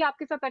जरूरी नहीं है कि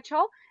आपके साथ अच्छा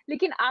हो.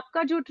 लेकिन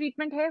आपका जो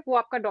ट्रीटमेंट है वो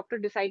आपका डॉक्टर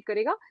डिसाइड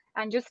करेगा.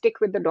 And just stick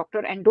with the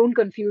doctor and don't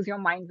confuse your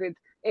mind with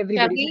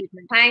everybody's Chavi,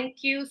 treatment.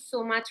 thank you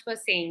so much for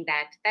saying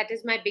that. That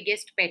is my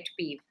biggest pet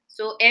peeve.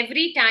 So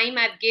every time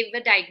I've give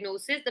a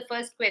diagnosis, the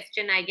first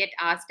question I get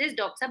asked is,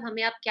 "Doctor, साहब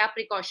हमें आप क्या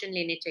precaution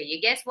लेने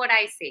चाहिए?" Guess what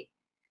I say?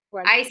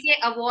 Well, I say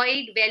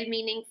avoid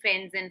well-meaning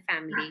friends and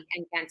family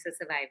and cancer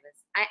survivors.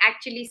 I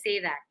actually say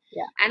that.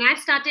 yeah, And I've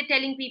started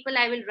telling people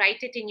I will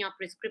write it in your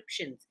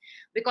prescriptions,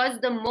 because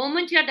the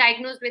moment you're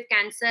diagnosed with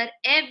cancer,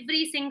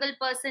 every single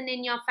person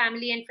in your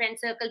family and friend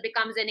circle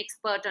becomes an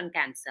expert on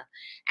cancer.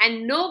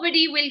 And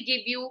nobody will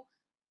give you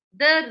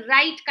the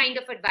right kind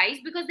of advice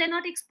because they're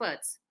not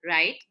experts,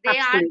 right? They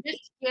are absolutely.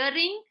 just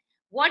hearing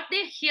what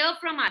they hear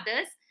from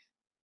others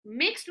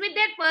mixed with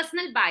their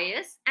personal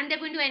bias, and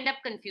they're going to end up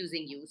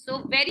confusing you. So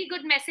very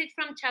good message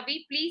from Chavi.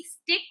 Please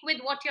stick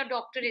with what your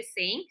doctor is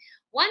saying.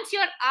 Once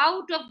you're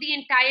out of the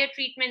entire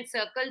treatment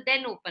circle,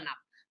 then open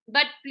up,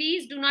 but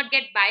please do not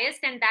get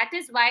biased. And that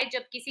is why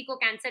jab kisi ko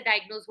cancer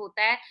diagnosed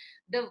hota hai,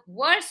 the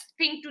worst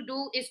thing to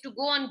do is to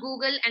go on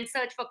Google and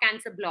search for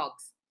cancer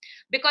blogs,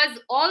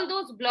 because all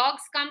those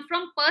blogs come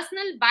from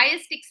personal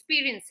biased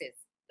experiences.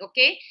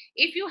 Okay,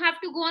 if you have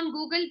to go on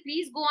Google,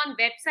 please go on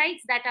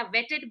websites that are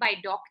vetted by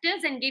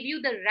doctors and give you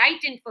the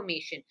right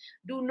information.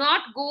 Do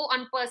not go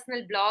on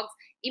personal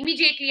blogs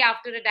immediately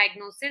after a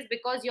diagnosis,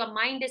 because your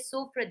mind is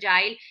so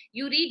fragile.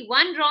 You read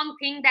one wrong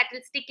thing that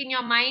will stick in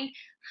your mind.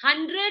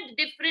 100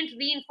 different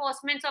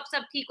reinforcements of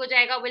sab theek ho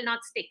jayega will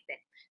not stick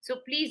there.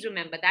 So please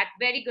remember that.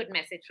 Very good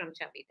message from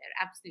Chavi there.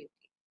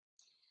 Absolutely.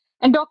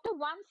 And doctor,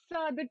 once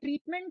the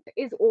treatment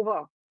is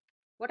over,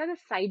 what are the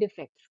side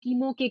effects?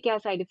 Chemo ke kya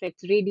side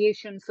effects?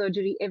 Radiation,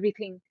 surgery,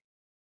 everything.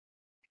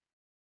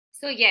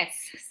 So yes,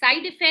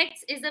 side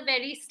effects is a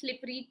very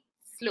slippery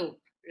slope,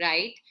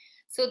 right?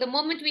 So the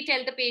moment we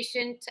tell the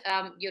patient,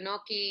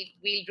 ki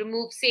we'll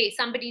remove, say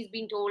somebody's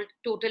been told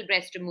total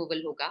breast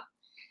removal hoga,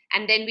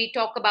 and then we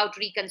talk about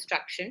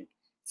reconstruction.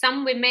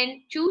 Some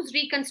women choose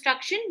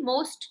reconstruction,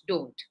 most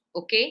don't.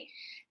 Okay,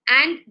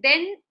 and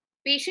then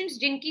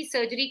patients jinki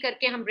surgery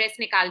karke hum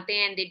breast nikalte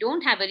hain and they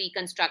don't have a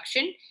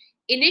reconstruction.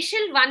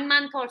 Initial 1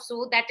 month or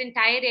so, that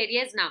entire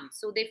area is numb,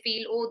 so they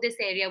feel, oh, this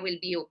area will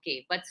be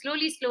okay. But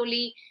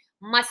slowly,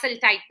 muscle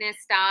tightness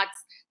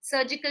starts.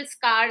 Surgical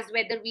scars,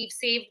 whether we've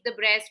saved the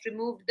breast,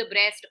 removed the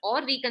breast,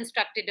 or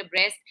reconstructed a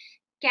breast,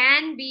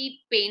 can be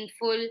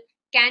painful,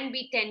 can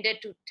be tender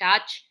to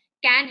touch,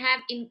 can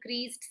have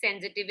increased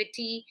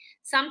sensitivity.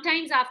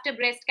 Sometimes, after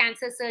breast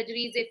cancer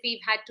surgeries, if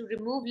we've had to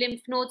remove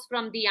lymph nodes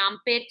from the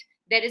armpit,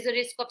 There is a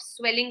risk of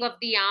swelling of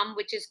the arm,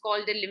 which is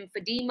called a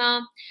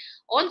lymphedema.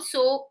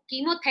 Also,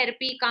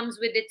 chemotherapy comes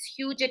with its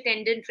huge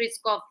attendant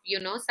risk of,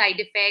 side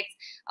effects,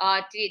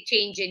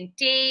 change in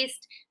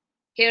taste,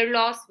 hair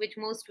loss, which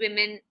most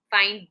women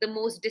find the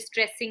most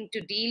distressing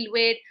to deal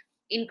with,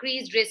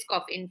 increased risk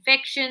of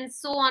infections,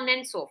 so on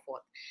and so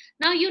forth.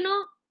 Now,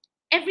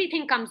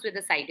 everything comes with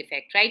a side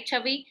effect, right,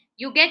 Chavi?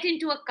 You get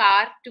into a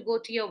car to go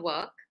to your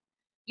work.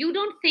 You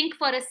don't think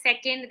for a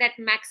second that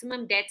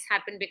maximum deaths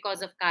happen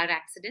because of car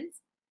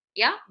accidents.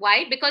 Yeah,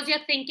 why? Because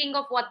you're thinking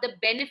of what the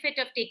benefit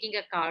of taking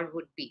a car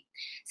would be.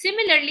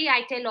 Similarly,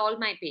 I tell all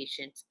my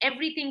patients,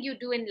 everything you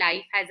do in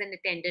life has an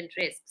attendant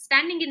risk.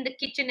 Standing in the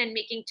kitchen and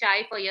making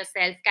chai for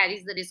yourself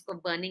carries the risk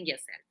of burning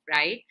yourself,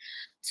 right?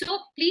 So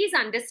please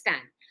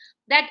understand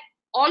that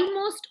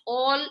almost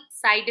all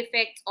side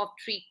effects of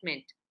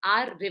treatment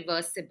are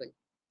reversible.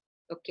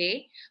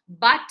 Okay,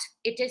 but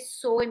it is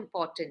so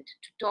important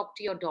to talk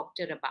to your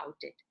doctor about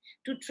it,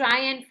 to try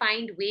and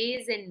find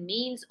ways and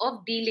means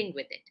of dealing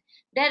with it.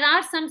 There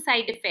are some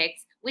side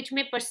effects which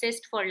may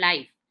persist for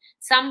life.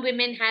 Some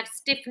women have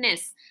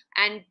stiffness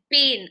and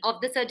pain of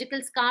the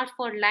surgical scar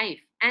for life,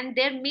 and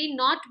there may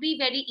not be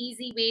very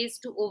easy ways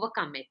to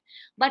overcome it.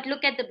 But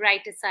look at the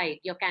brighter side,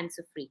 you're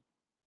cancer free.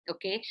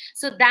 Okay,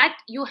 so that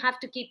you have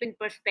to keep in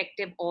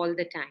perspective all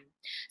the time.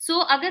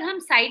 So agar hum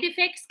side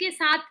effects ke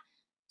sath,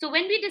 so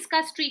when we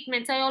discuss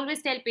treatments, I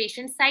always tell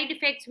patients side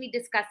effects we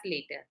discuss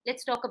later.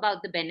 Let's talk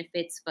about the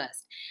benefits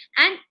first.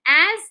 And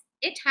as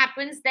it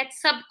happens that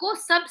sabko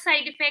sab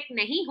side effect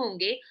nahi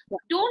honge,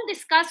 don't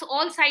discuss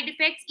all side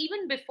effects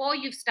even before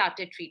you've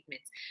started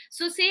treatments.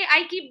 So say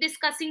I keep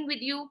discussing with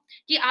you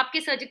कि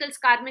आपके surgical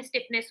scar में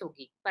stiffness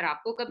होगी, पर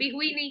आपको कभी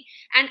हुई नहीं,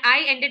 and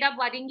I ended up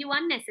worrying you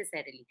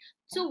unnecessarily.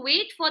 So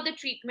wait for the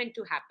treatment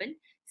to happen.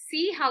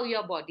 See how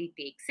your body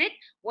takes it.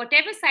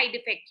 Whatever side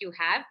effect you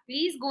have,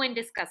 please go and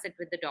discuss it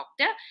with the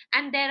doctor.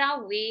 And there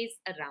are ways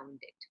around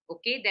it.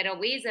 Okay, there are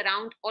ways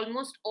around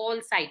almost all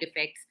side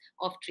effects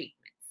of treatments.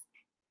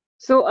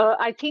 So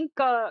I think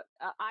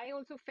I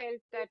also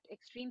felt that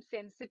extreme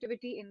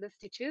sensitivity in the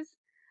stitches,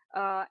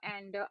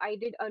 and I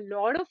did a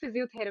lot of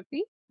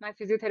physiotherapy. My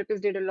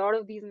physiotherapist did a lot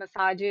of these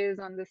massages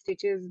on the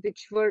stitches,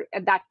 which were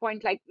at that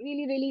point like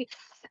really, really,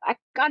 I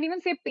can't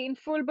even say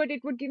painful, but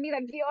it would give me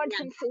that weird Yeah.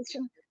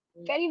 sensation,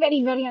 very,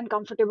 very, very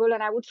uncomfortable,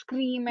 and I would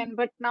scream. And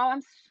but now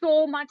I'm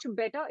so much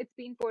better. It's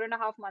been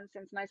 4.5 months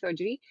since my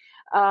surgery,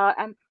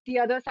 and the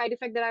other side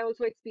effect that I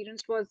also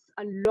experienced was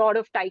a lot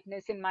of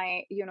tightness in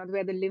my,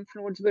 where the lymph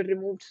nodes were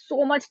removed.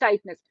 So much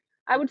tightness.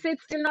 I would say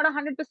it's still not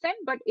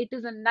 100%, but it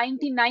is a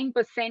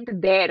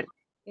 99% there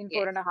in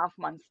four Yes. and a half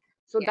months.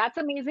 So Yeah. that's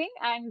amazing.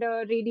 And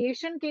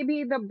radiation,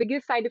 KB, the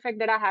biggest side effect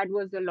that I had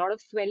was a lot of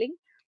swelling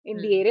in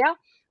the Hmm. area.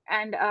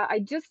 And I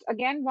just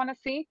again want to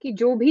say कि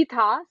जो भी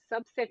था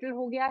सब settle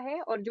हो गया है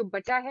और जो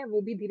बचा है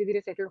वो भी धीरे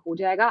धीरे settle हो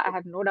जाएगा. I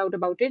have no doubt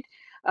about it.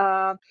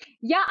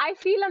 Yeah, I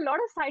feel a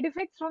lot of side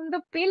effects from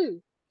the pill,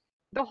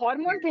 the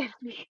hormone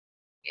therapy.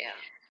 Yeah.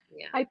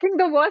 Yeah. I think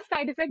the worst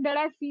side effect that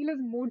I feel is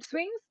mood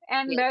swings,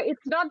 and Yes.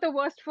 it's not the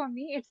worst for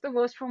me, it's the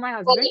worst for my For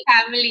husband. the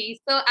family.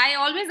 So I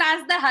always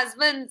ask the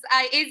husbands,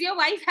 is your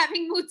wife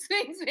having mood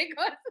swings?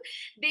 Because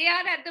they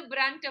are at the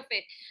brunt of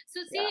it.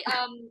 So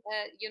Yeah.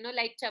 see,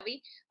 like Chavi,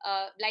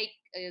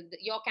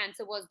 your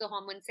cancer was the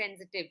hormone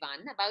sensitive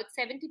one. About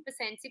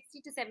 70%,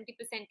 60 to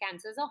 70%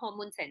 cancers are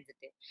hormone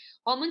sensitive.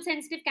 Hormone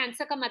sensitive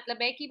cancer का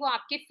मतलब है कि वो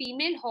आपके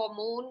female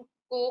hormone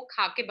को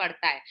खा के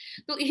बढ़ता है,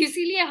 तो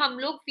इसीलिए हम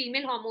लोग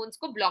फीमेल हार्मोन्स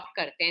को ब्लॉक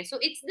करते हैं. So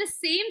it's the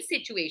same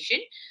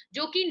situation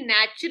जो कि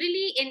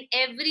naturally in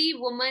every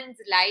woman's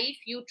life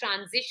you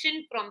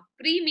transition from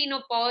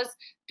pre-menopause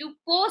to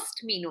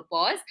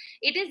post-menopause.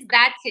 It is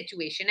that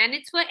situation and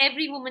it's for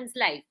every woman's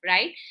life,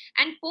 right?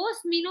 And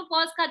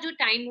post-menopause का जो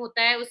time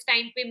होता है उस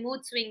time पे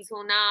mood swings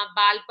होना,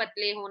 बाल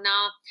पतले होना,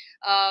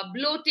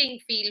 bloating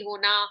feel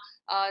होना,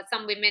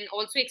 some women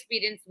also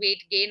experience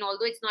weight gain,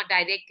 although it's not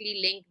directly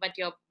linked, but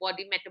your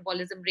body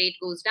metabolism rate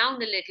goes down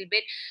a little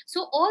bit.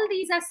 So all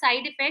these are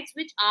side effects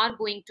which are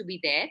going to be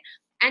there.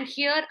 And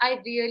here I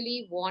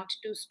really want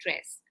to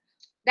stress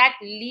that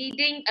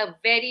leading a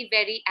very,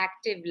 very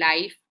active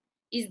life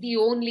is the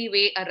only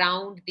way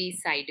around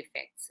these side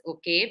effects.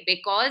 Okay,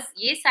 because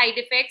ये side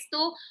effects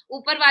तो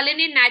ऊपर वाले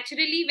ने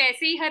naturally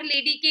वैसे ही हर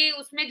lady के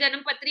उसमें जन्म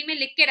पत्री में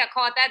लिख के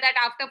रखा होता है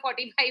that after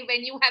 45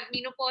 when you have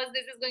menopause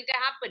this is going to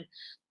happen.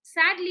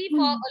 Sadly,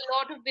 for a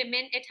lot of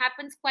women it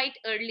happens quite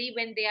early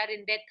when they are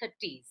in their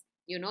 30s,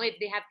 if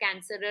they have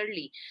cancer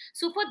early.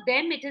 So for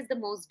them it is the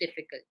most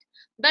difficult,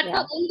 but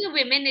for Yeah. older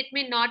women it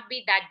may not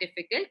be that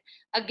difficult.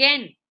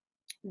 Again,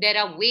 there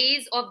are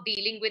ways of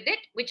dealing with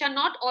it which are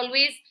not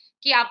always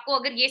कि आपको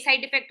अगर ये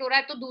side effect हो रहा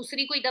है तो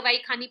दूसरी कोई दवाई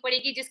खानी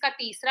पड़ेगी जिसका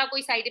तीसरा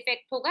कोई साइड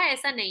इफेक्ट होगा,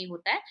 ऐसा नहीं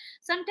होता है.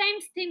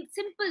 Sometimes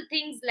simple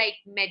things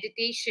like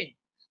meditation,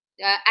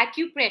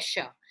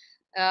 acupressure,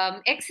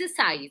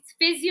 exercise,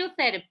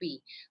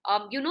 physiotherapy,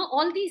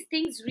 all these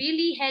things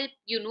really help,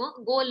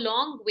 go a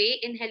long way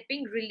in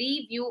helping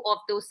relieve you of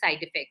those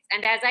side effects.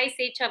 And as I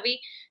say, Chavi,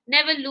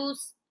 never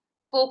lose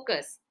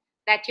focus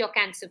that you're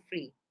cancer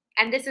free.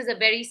 And this is a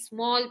very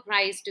small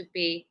price to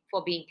pay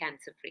for being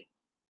cancer free.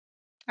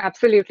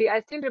 Absolutely. I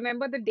still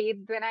remember the day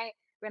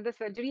when the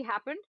surgery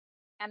happened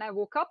and I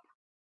woke up.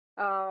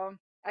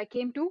 I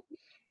came to,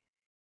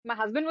 my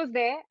husband was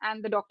there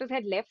and the doctors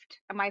had left.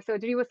 My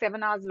surgery was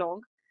 7 hours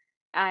long.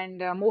 And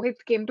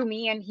Mohit came to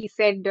me and he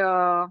said,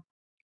 uh,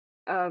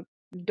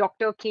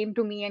 doctor came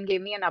to me and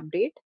gave me an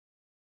update.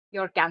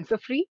 You're cancer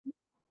free,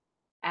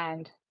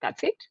 and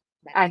that's it.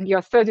 That's And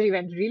your surgery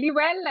went really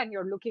well, and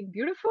you're looking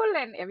beautiful,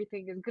 and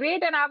everything is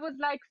great. And I was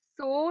like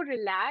so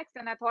relaxed,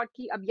 and I thought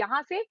कि अब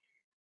यहाँ से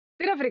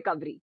सिर्फ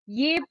recovery,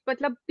 ये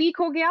मतलब peak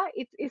हो गया,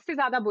 इससे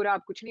ज्यादा बुरा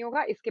अब कुछ नहीं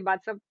होगा, इसके बाद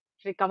सब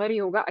रिकवरी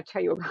होगा, अच्छा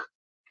ही होगा.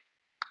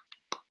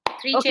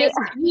 3 cheers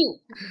Okay, to you.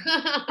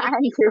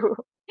 thank you.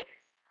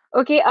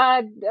 Okay,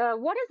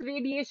 what is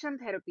radiation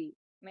therapy?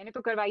 मैंने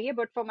तो करवाई है,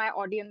 but for my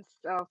audience,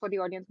 for the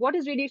audience, what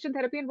is radiation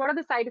therapy and what are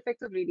the side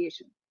effects of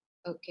radiation?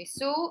 Okay,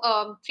 so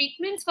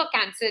treatments for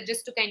cancer,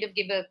 just to kind of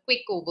give a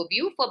quick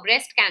overview, for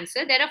breast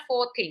cancer, there are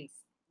 4 things.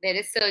 There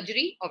is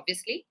surgery,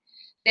 obviously,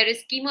 there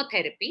is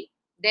chemotherapy,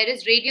 there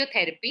is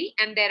radiotherapy,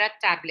 and there are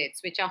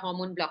tablets, which are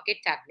hormone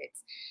blockade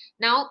tablets.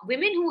 Now,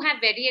 women who have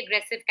very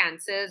aggressive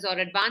cancers or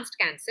advanced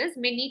cancers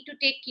may need to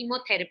take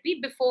chemotherapy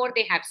before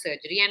they have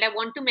surgery. And I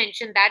want to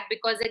mention that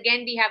because,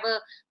 again, we have a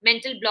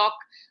mental block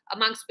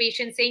amongst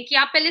patients saying कि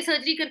आप पहले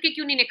surgery करके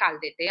क्यों नहीं निकाल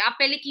देते, आप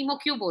पहले chemo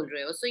क्यों बोल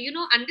रहे हो? So,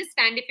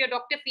 understand if your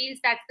doctor feels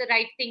that's the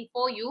right thing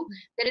for you,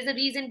 there is a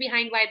reason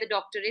behind why the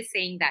doctor is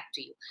saying that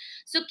to you.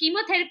 So,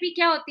 chemotherapy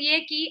क्या होती है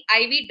कि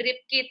IV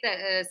drip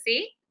के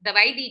से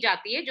दवाई दी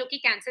जाती है जो कि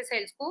कैंसर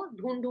सेल्स को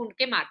ढूंढ ढूंढ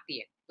के मारती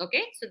है.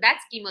 Okay, so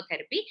that's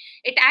chemotherapy.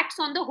 It acts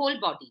on the whole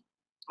body.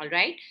 All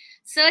right.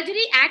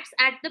 Surgery acts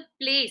at the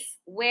place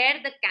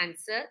where the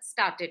cancer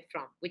started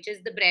from, which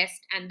is the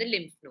breast and the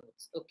lymph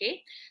nodes.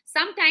 Okay.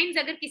 Sometimes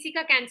अगर किसी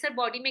का cancer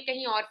body में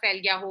कहीं और फैल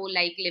गया हो,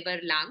 like liver,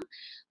 lung,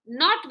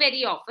 not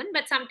very often,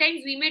 but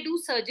sometimes we may do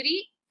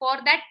surgery for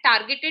that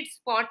targeted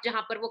spot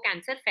जहां पर वो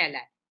cancer फैला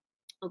है.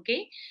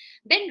 Okay.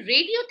 Then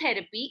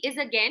radiotherapy is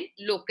again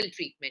local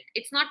treatment.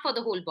 It's not for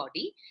the whole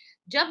body.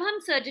 जब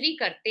हम surgery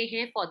करते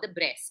हैं for the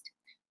breast,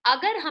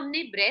 अगर हमने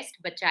breast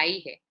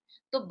बचाई है,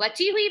 तो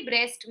बची हुई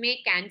ब्रेस्ट में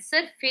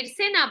कैंसर फिर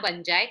से ना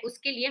बन जाए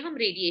उसके लिए हम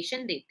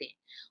रेडिएशन देते हैं.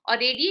 और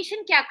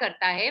रेडिएशन क्या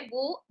करता है,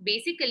 वो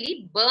बेसिकली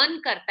बर्न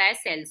करता है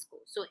सेल्स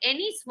को. So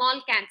any small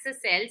cancer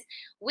cells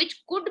which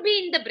could be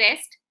in the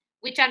breast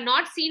which are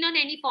not seen on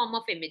any form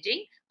of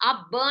imaging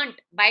are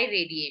burnt by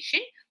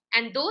radiation,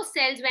 and those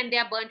cells, when they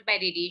are burnt by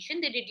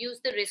radiation, they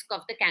reduce the risk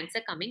of the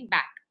cancer coming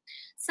back.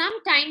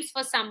 Sometimes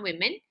for some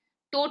women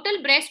total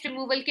breast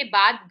removal के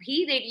बाद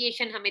भी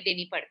radiation हमें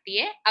देनी पड़ती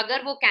है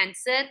अगर वो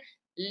cancer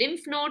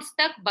lymph nodes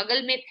तक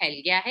बगल में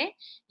फैल गया है,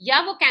 या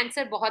वो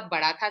कैंसर बहुत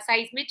बड़ा था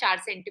साइज में 4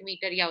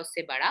 सेंटीमीटर या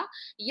उससे बड़ा,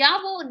 या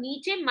वो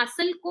नीचे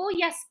मसल को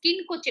या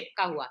स्किन को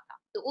चिपका हुआ था.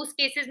 तो उस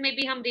केसेस में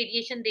भी हम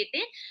रेडिएशन देते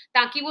हैं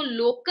ताकि वो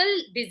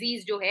लोकल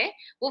डिजीज जो है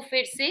वो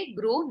फिर से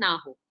ग्रो ना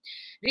हो.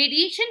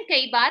 रेडिएशन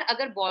कई बार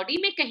अगर बॉडी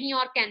में कहीं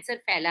और कैंसर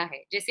फैला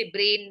है, जैसे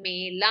ब्रेन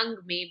में, लंग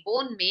में,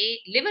 बोन में,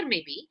 लिवर में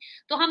भी,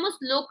 तो हम उस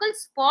लोकल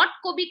स्पॉट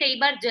को भी कई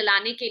बार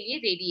जलाने के लिए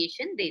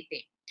रेडिएशन देते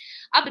हैं.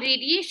 अब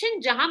रेडिएशन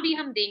जहां भी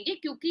हम देंगे,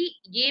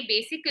 क्योंकि ये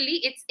basically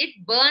it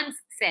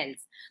Burns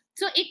sales,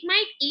 so it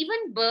might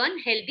even burn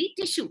healthy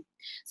tissue.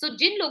 सो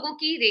जिन लोगों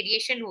की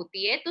रेडिएशन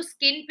होती है तो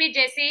स्किन पे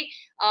जैसे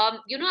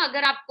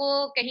अगर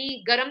आपको कहीं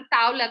गर्म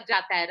ताव लग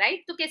जाता है,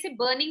 राइट, तो कैसे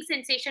बर्निंग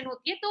सेंसेशन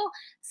होती है, तो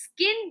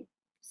skin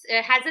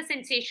has a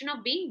sensation of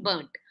being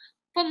burnt.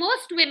 For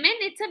most women,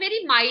 it's a very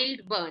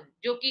mild burn,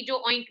 जो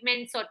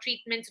ointments or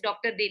treatments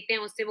doctor देते हैं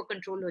उससे वो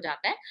control हो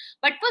जाता है.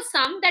 But for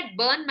some, that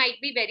burn might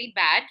be very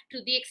bad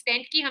to the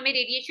extent कि हमें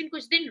radiation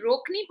कुछ दिन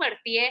रोकनी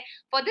पड़ती है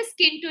for the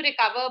skin to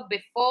recover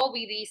before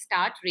we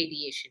restart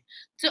radiation.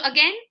 So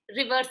again,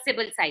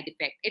 reversible side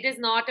effect. It is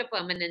not a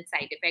permanent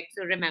side effect.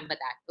 So remember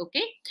that.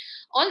 Okay.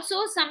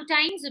 Also,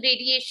 sometimes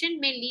radiation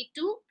may lead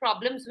to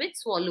problems with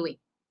swallowing.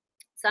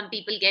 Some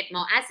people get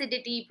more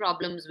acidity,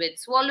 problems with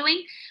swallowing.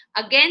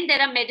 Again, there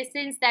are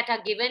medicines that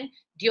are given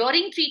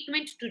during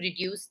treatment to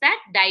reduce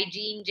that.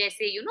 Digene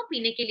जैसे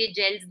पीने के लिए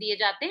gels दिए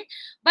जाते हैं.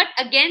 But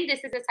again,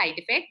 this is a side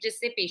effect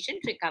जिससे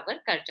patient recover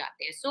कर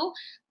जाते हैं. So,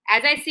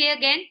 as I say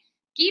again,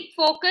 keep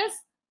focus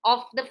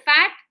of the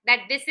fact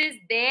that this is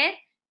there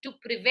to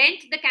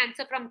prevent the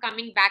cancer from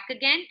coming back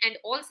again, and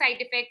all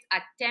side effects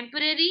are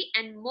temporary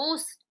and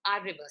most are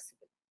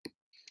reversible.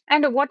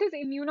 And what is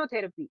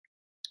immunotherapy?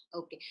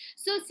 Okay.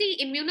 So see,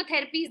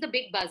 immunotherapy is the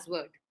big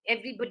buzzword.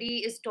 Everybody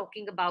is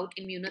talking about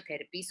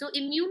immunotherapy. So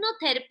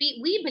immunotherapy,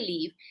 we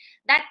believe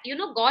that,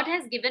 God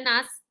has given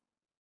us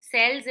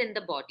cells in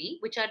the body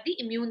which are the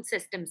immune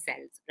system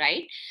cells,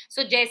 right?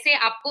 So जैसे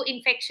आपको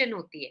infection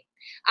होती है,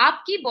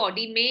 आपकी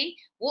body में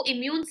वो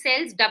immune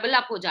cells double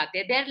up हो जाते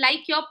हैं. They're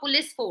like your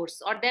police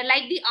force, or they're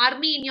like the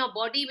army in your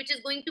body which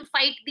is going to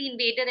fight the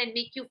invader and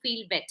make you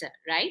feel better,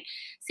 right?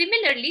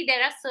 Similarly,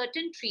 there are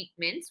certain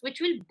treatments which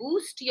will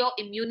boost your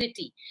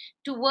immunity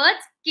towards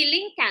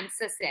killing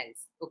cancer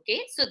cells.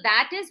 Okay, so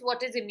that is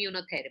what is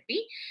immunotherapy.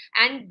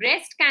 And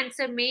breast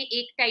cancer में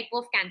एक type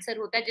of cancer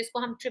होता है जिसको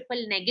हम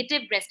triple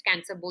negative breast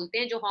cancer बोलते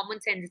हैं, जो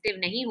hormone sensitive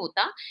नहीं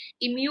होता.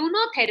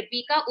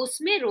 Immunotherapy का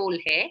उसमें role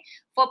है.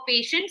 For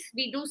patients,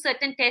 we do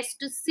certain tests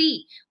to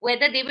see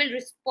whether they will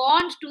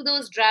respond to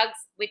those drugs,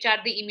 which are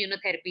the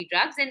immunotherapy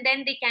drugs, and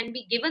then they can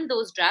be given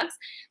those drugs.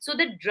 So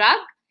the drug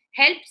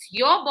helps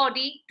your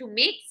body to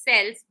make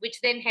cells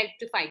which then help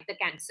to fight the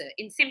cancer.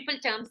 In simple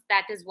terms,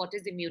 that is what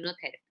is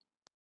immunotherapy.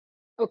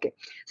 Okay.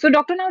 So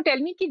doctor, now tell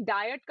me कि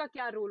diet का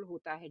क्या role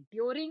होता है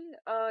during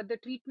the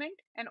treatment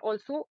and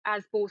also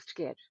as post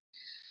care?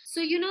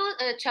 So,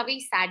 Chavi,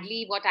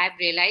 sadly, what I've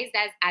realized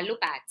as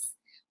allopaths,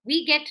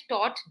 we get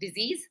taught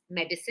disease,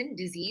 medicine,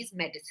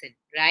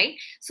 right?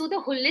 So the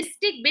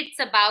holistic bits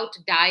about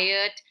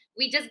diet,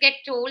 we just get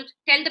told,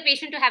 tell the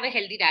patient to have a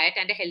healthy diet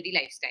and a healthy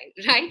lifestyle,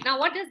 right? Now,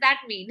 what does that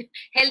mean?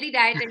 Healthy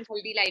diet and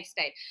healthy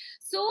lifestyle.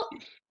 So,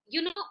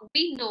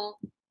 we know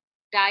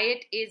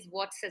diet is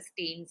what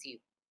sustains you,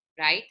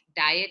 right?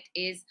 Diet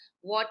is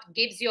what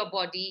gives your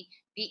body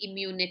the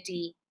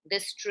immunity, the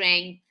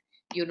strength,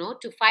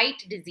 to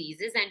fight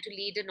diseases and to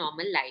lead a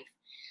normal life.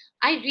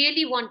 I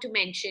really want to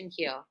mention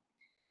here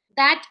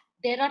that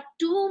there are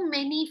too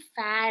many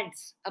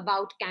fads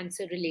about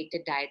cancer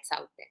related diets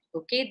out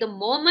there. Okay, the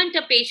moment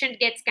a patient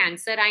gets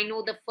cancer, I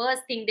know the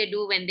first thing they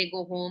do when they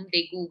go home,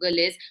 they Google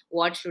is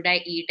what should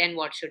I eat and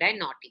what should I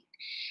not eat.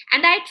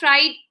 And I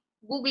tried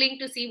Googling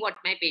to see what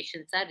my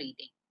patients are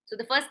reading. So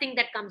the first thing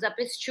that comes up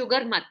is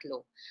sugar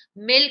matlo,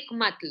 milk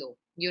matlo,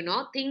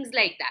 things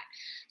like that.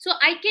 So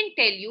I can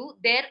tell you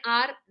there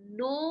are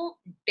no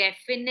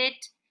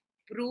definite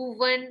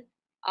proven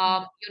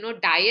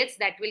diets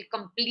that will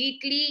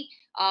completely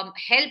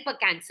help a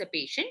cancer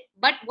patient,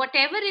 but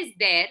whatever is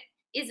there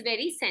is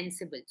very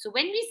sensible. So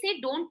when we say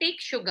don't take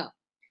sugar,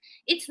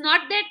 it's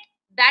not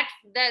that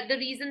the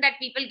reason that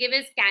people give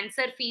is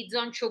cancer feeds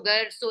on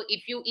sugar, so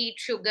if you eat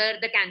sugar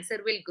the cancer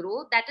will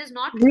grow. That is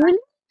not Really? right.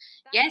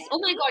 That's Yes, not oh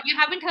my true. god, you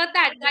haven't heard I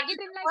that? read That it is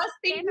in the like first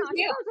thing 10 we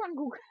hear, articles on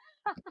Google.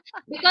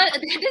 because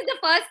that is the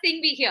first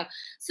thing we hear.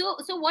 So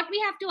what we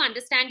have to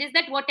understand is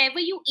that whatever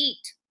you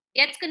eat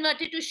gets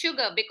converted to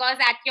sugar, because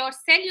at your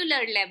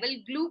cellular level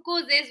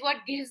glucose is what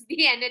gives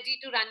the energy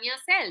to run your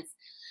cells.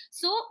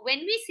 So when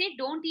we say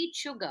don't eat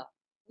sugar,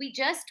 we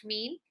just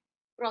mean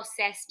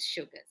processed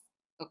sugars.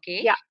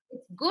 Okay, Yeah.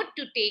 it's good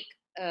to take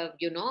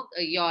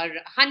your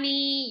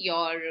honey,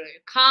 your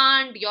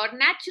khand, your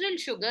natural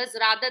sugars,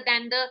 rather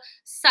than the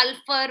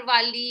sulfur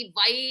wali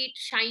white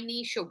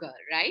shiny sugar,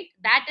 right?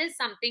 That is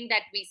something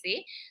that we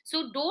say.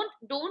 So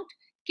don't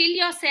kill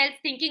yourself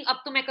thinking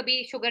अब तो मैं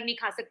कभी sugar नहीं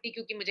खा सकती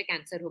क्योंकि मुझे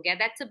cancer हो गया.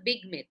 That's a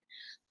big myth.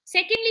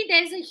 Secondly,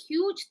 there's a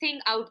huge thing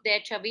out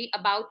there, Chavi,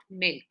 about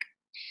milk.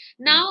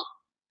 Now,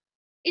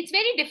 it's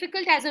very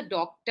difficult as a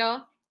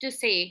doctor to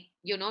say,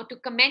 to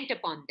comment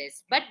upon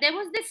this. But there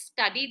was this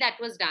study that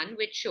was done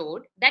which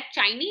showed that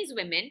Chinese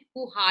women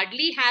who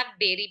hardly have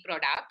dairy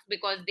products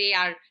because they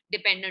are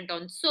dependent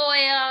on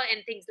soya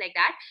and things like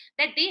that,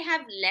 that they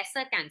have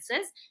lesser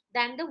cancers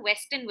than the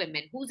Western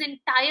women whose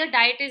entire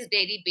diet is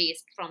dairy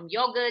based, from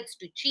yogurts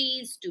to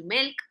cheese to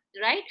milk,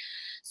 right?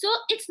 So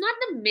it's not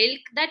the milk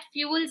that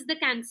fuels the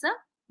cancer,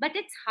 but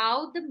it's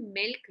how the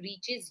milk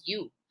reaches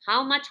you,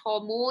 how much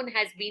hormone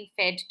has been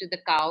fed to the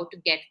cow to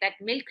get that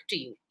milk to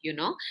you.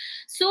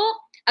 So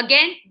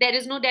again, there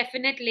is no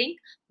definite link,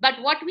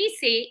 but what we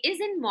say is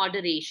in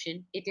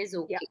moderation it is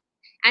Yeah. okay.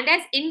 And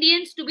as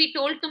Indians, to be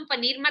told tum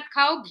paneer mat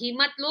khao, ghee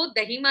mat lo,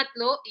 dahi mat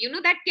lo,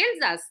 that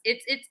kills us.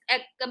 It's a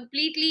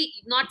completely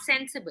not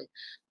sensible.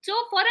 So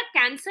for a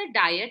cancer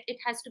diet, it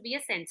has to be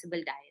a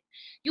sensible diet.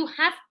 You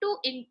have to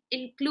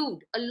include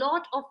a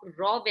lot of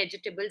raw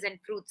vegetables and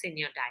fruits in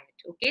your diet.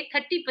 Okay,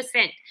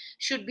 30%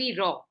 should be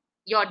raw,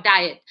 your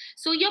diet.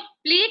 So your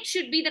plate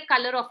should be the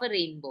color of a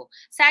rainbow.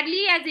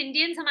 Sadly, as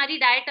Indians, हमारी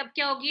diet अब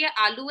क्या होगी है,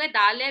 आलू है,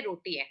 दाल है,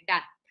 रोटी है,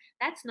 done.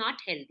 That's not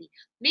healthy.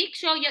 Make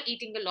sure you're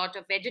eating a lot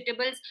of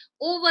vegetables.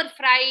 Over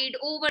fried,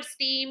 over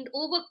steamed,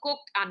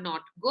 overcooked are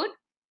not good.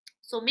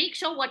 So make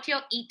sure what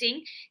you're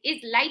eating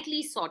is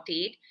lightly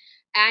sauteed.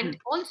 And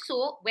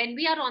also, when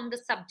we are on the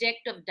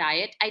subject of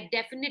diet, I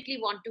definitely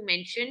want to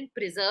mention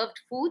preserved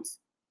foods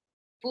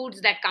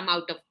that come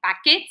out of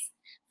packets,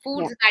 Yeah.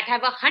 foods that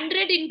have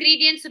 100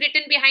 ingredients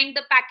written behind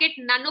the packet,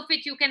 none of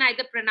which you can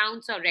either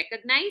pronounce or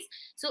recognize.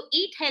 So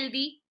eat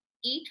healthy,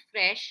 eat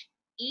fresh,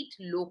 eat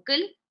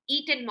local,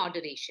 eat in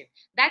moderation.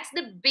 That's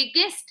the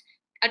biggest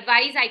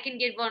advice I can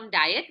give on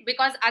diet,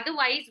 because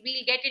otherwise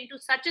we'll get into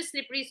such a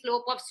slippery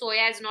slope of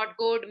soya is not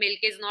good,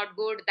 milk is not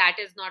good, that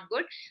is not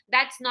good.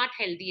 That's not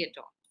healthy at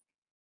all.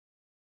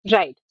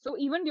 Right. So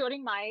even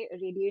during my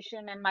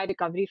radiation and my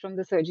recovery from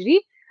the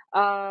surgery,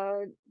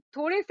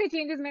 थोड़े से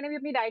changes मैंने भी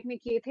अपनी diet में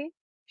किए थे.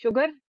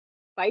 Sugar,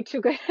 white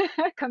sugar,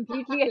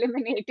 completely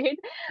eliminated.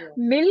 Yeah.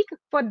 Milk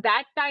for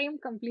that time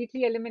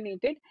completely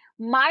eliminated.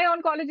 My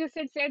oncologist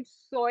had said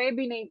soy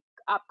भी नहीं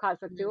आप खा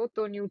सकते हो.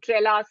 तो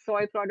Nutrella,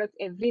 soy products,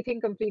 everything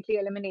completely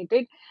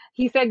eliminated.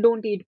 He said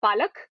don't eat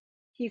palak.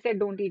 He said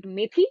don't eat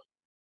methi,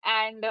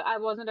 and I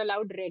wasn't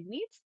allowed red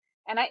meats.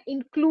 and I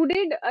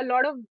included a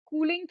lot of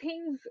cooling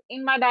things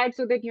in my diet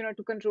so that,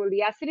 to control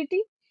the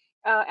acidity.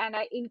 And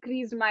I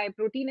increased my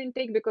protein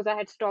intake because I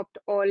had stopped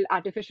all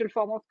artificial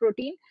form of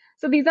protein.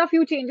 So these are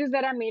few changes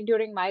that I made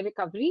during my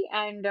recovery,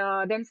 and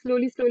then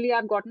slowly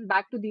I've gotten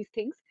back to these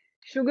things.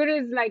 Sugar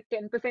is like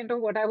 10%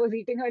 of what I was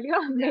eating earlier.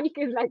 Yeah. Milk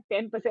is like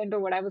 10%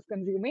 of what I was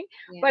consuming,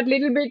 Yeah. but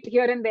little bit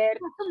here and there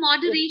So is fine.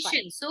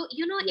 moderation. So,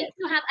 if Yes.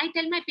 you have, I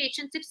tell my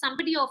patients, if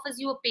somebody offers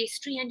you a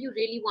pastry and you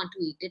really want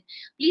to eat it,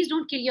 please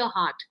don't kill your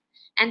heart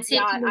and say,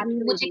 Yeah, "कि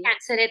नहीं, मुझे absolutely.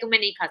 cancer है तो मैं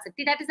नहीं खा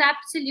सकती." That is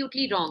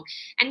absolutely wrong.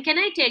 And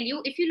can I tell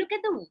you, if you look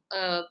at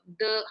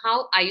the how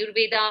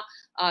Ayurveda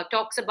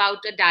talks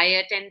about a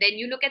diet, and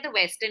then you look at the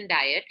Western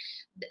diet,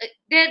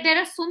 there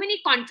are so many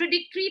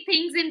contradictory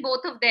things in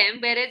both of them.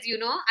 Whereas,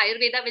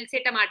 Ayurveda will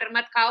say tomato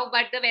mat khao,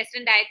 but the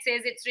Western diet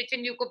says it's rich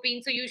in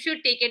lycopene, so you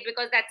should take it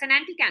because that's an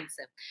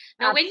anti-cancer.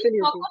 Now, when you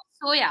talk Absolutely. of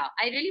soya,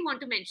 I really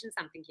want to mention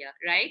something here,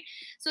 right?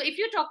 So, if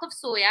you talk of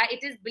soya,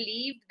 it is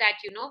believed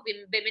that,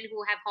 women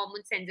who have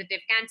hormone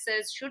sensitive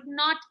cancers should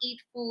not eat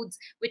foods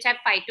which have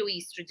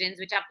phytoestrogens,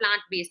 which are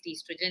plant based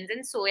estrogens,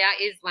 and soya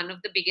is one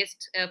of the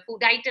biggest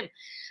food item.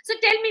 So,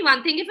 tell me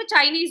one thing, if a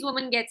Chinese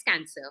woman gets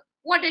cancer,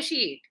 what does she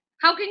eat?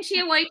 How can she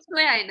avoid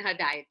soya in her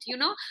diet?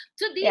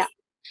 So Yeah.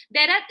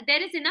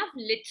 there is enough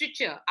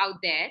literature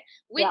out there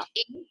Yeah.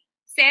 which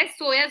says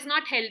soya is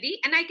not healthy,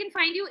 and I can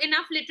find you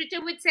enough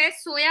literature which says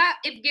soya,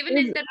 if given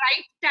Is in the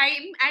right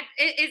time,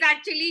 is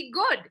actually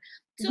good.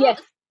 So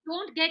yes.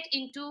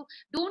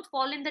 don't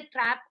fall in the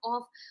trap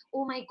of,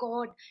 oh my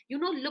god,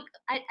 look,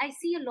 I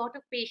see a lot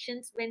of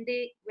patients when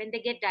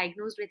they get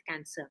diagnosed with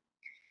cancer.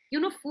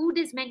 Food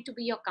is meant to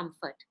be your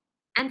comfort,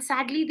 and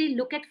sadly they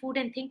look at food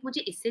and think,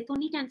 मुझे इससे तो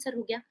नहीं cancer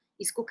हो गया,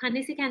 इसको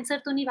खाने से cancer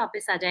तो नहीं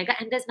वापस आ जाएगा,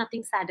 and there's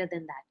nothing sadder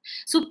than that.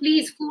 So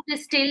please, food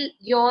is still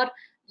your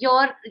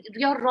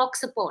your rock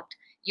support.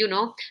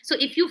 So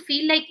if you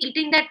feel like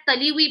eating that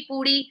tali hui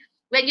puri,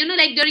 when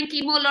like during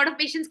chemo, a lot of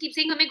patients keep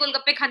saying hame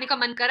golgappe khane ka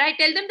man kar raha, I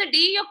tell them, the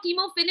day your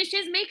chemo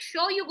finishes, make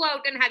sure you go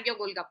out and have your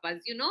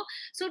golgappas.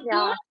 So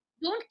Yeah.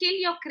 don't kill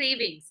your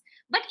cravings,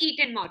 but eat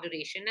in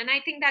moderation. And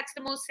I think that's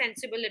the most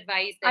sensible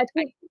advice I that I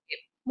think can give.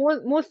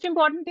 most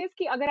important is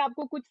कि अगर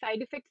आपको कुछ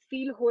side effects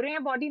feel हो रहे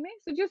हैं body में,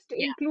 so just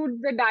Yeah. include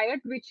the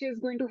diet which is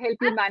going to help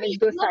you manage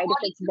Absolutely. those side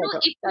Polly, effects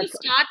better. if you That's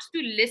all. start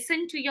to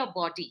listen to your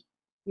body,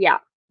 Yeah.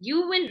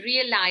 you will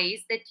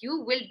realize that you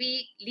will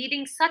be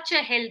leading such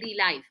a healthy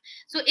life.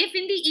 So if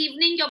in the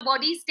evening your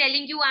body is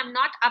telling you, I'm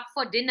not up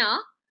for dinner,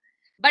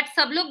 but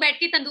सब लोग बैठ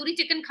के tandoori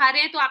chicken खा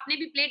रहे हैं तो आपने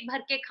भी प्लेट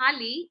भर के खा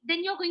ली,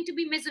 then you're going to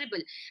be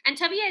miserable. And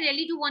Chavi, I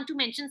really do want to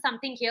mention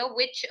something here,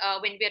 which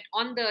when we are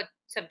on the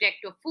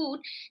subject of food,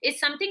 is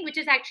something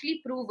which is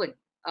actually proven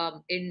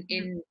Mhm.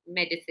 in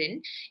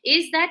medicine,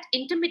 is that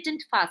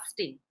intermittent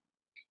fasting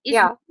is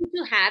Yeah. known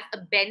to have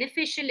a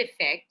beneficial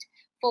effect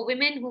for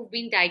women who've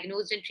been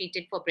diagnosed and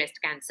treated for breast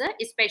cancer,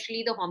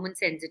 especially the hormone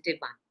sensitive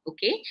one.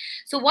 Okay.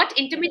 So, what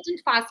Okay.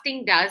 intermittent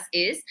fasting does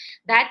is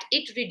that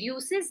it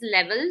reduces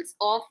levels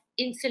of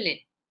insulin,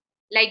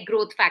 like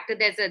growth factor.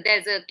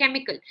 There's a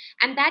chemical,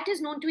 and that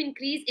is known to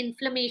increase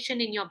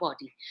inflammation in your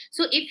body.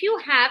 So if you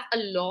have a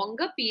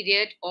longer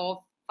period of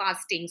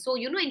fasting, so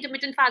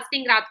intermittent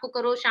fasting, रात को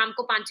करो, शाम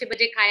को 5-6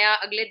 बजे खाया,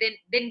 अगले दिन,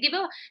 then give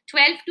a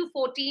 12 to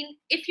 14,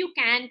 if you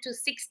can, to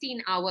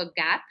 16-hour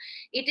gap.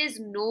 It is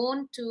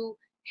known to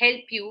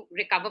help you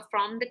recover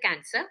from the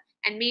cancer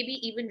and maybe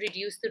even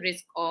reduce the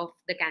risk of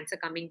the cancer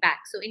coming back.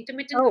 So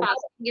intermittent Oh,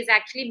 fasting is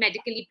actually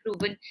medically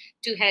proven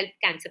to help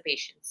cancer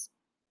patients.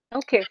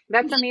 okay.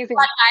 That's If you amazing.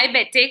 are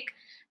diabetic,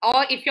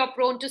 or if you're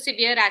prone to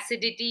severe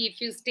acidity,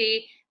 if you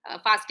stay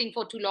fasting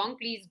for too long,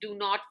 please do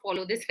not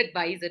follow this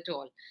advice at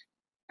all.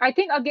 I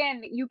think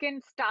again you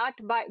can start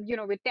by,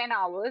 with 10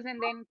 hours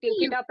and then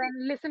take it up Absolutely.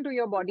 and listen to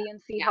your body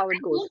and see Yeah, how it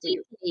and goes don't for eat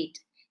you. late,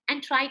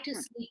 and try to Hmm.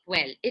 sleep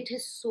well. It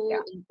is Yeah.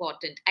 so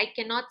important. I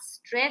cannot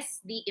stress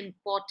the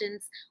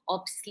importance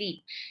of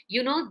sleep.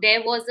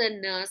 There was a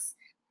nurse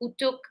who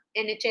took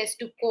NHS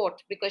to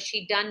court because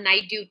she'd done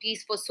night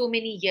duties for so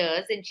many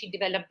years and she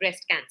developed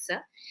breast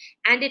cancer.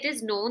 And it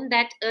is known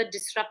that a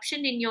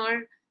disruption in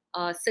your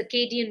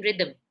circadian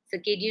rhythm,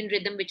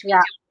 which means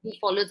Yeah. your body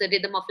follows a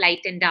rhythm of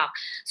light and dark.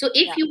 So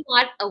if Yeah. you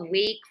are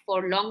awake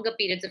for longer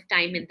periods of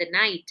time in the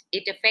night,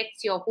 it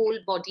affects your whole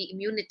body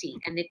immunity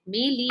and it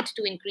may lead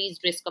to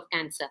increased risk of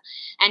cancer.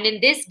 And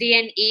in this day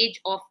and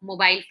age of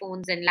mobile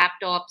phones and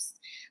laptops,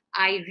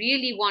 I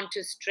really want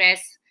to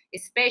stress,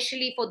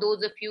 especially for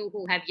those of you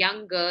who have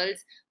young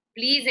girls,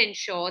 please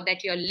ensure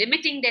that you're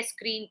limiting their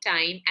screen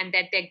time and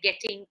that they're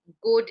getting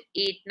good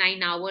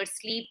 8-9 hours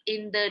sleep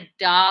in the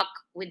dark,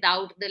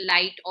 without the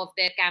light of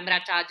their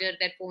camera charger,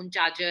 their phone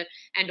charger,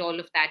 and all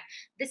of that.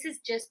 This is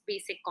just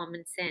basic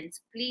common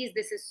sense. Please,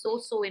 this is so,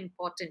 so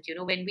important.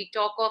 When we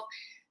talk of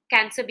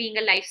cancer being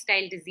a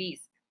lifestyle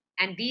disease,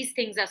 and these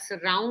things are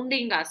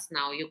surrounding us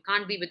now, you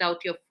can't be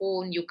without your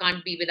phone, you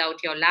can't be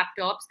without your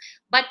laptops,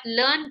 but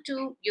learn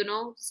to,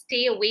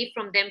 stay away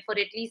from them for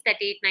at least that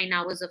 8-9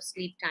 hours of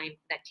sleep time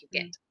that you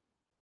get.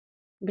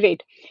 Hmm.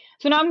 Great.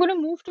 So now I'm going to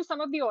move to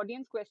some of the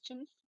audience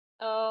questions.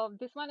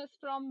 This one is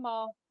from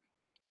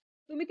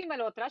Sumiti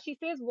Malhotra, she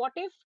says, what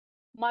if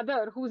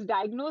mother who's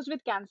diagnosed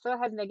with cancer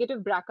has negative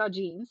BRCA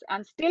genes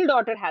and still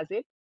daughter has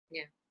it?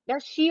 Yeah.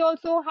 Does she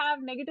also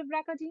have negative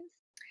BRCA genes?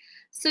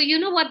 So, you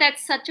know what?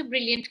 That's such a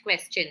brilliant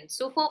question.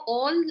 So, for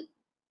all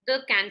the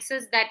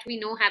cancers that we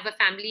know have a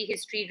family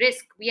history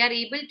risk, we are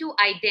able to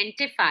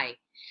identify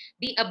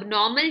the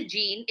abnormal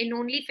gene in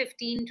only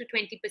 15 to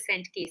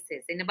 20%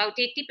 cases. In about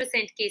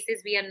 80%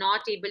 cases, we are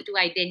not able to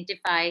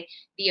identify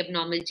the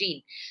abnormal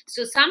gene.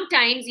 So,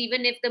 sometimes,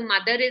 even if the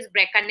mother is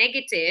BRCA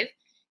negative,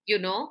 you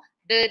know,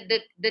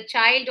 the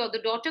child or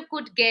the daughter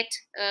could get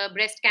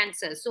breast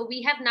cancer. So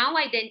we have now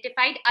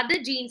identified other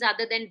genes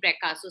other than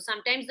BRCA. So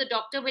sometimes the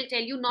doctor will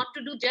tell you not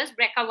to do just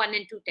BRCA 1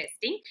 and 2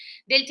 testing.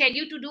 They'll tell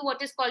you to do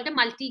what is called a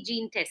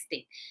multi-gene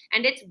testing.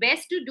 And it's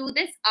best to do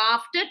this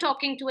after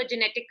talking to a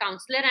genetic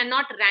counselor and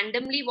not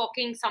randomly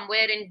walking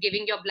somewhere and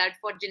giving your blood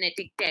for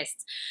genetic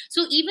tests.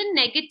 So even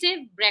negative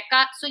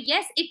BRCA, so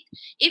yes,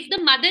 if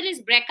the mother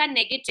is BRCA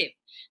negative,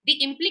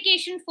 the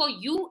implication for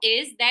you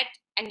is that,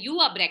 and you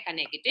are BRCA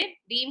negative,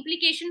 the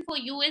implication for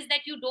you is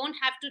that you don't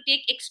have to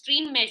take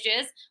extreme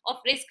measures of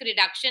risk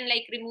reduction,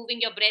 like removing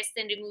your breasts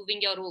and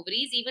removing your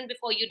ovaries, even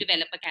before you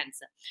develop a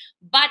cancer.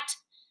 But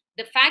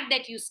the fact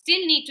that you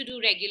still need to do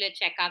regular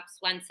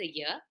checkups once a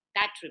year,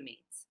 that remains.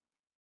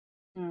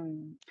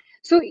 Hmm.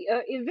 So,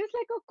 is this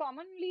like a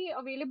commonly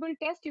available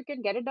test? You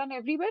can get it done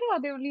everywhere, or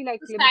are they only like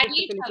limited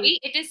Sadly, facilities?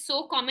 Chavi, it is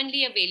so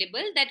commonly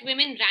available that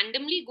women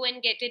randomly go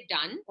and get it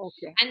done.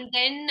 Okay. And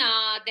then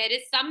there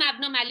is some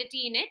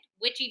abnormality in it,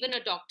 which even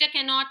a doctor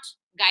cannot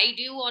guide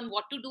you on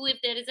what to do if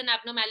there is an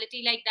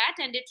abnormality like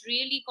that. And it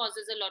really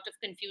causes a lot of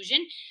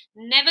confusion.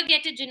 Never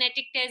get a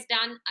genetic test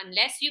done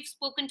unless you've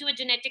spoken to a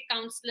genetic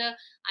counselor,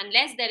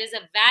 unless there is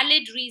a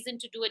valid reason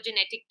to do a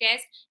genetic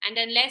test, and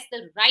unless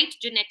the right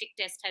genetic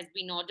test has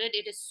been ordered.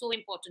 It is so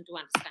important to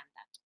understand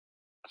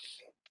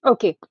that.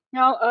 Okay.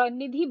 Now,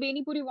 Nidhi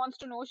Benipuri wants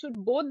to know,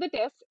 should both the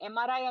tests,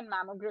 MRI and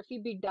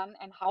mammography, be done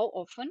and how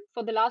often?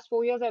 For the last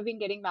 4 years, I've been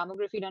getting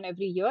mammography done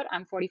every year.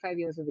 I'm 45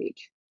 years of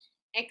age.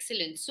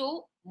 Excellent.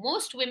 So,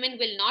 most women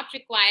will not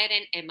require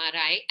an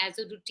MRI as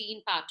a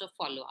routine part of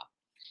follow up.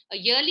 A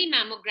yearly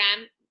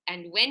mammogram,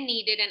 and when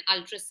needed, an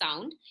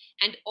ultrasound,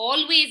 and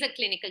always a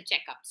clinical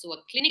checkup. So,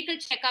 a clinical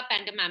checkup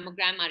and a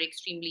mammogram are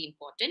extremely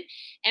important.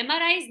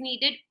 MRI is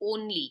needed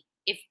only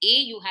if A,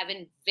 you have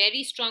a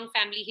very strong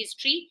family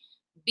history,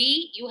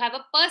 B, you have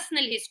a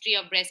personal history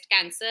of breast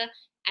cancer,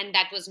 and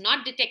that was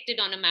not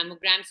detected on a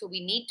mammogram. So,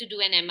 we need to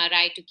do an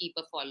MRI to keep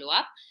a follow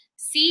up.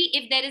 See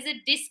if there is a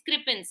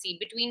discrepancy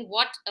between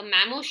what a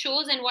mammo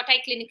shows and what I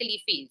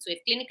clinically feel. So if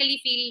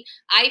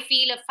I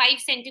feel a 5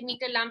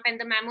 centimeter lump and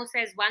the mammo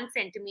says 1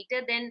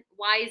 centimeter, then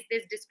why is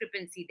this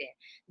discrepancy there?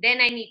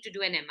 Then I need to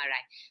do an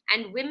MRI.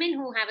 And women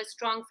who have a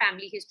strong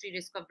family history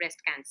risk of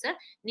breast cancer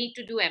need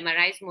to do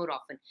MRIs more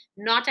often,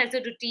 not as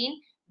a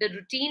routine. The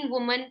routine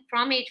woman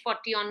from age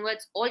 40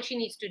 onwards, all she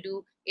needs to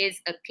do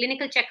is a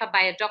clinical checkup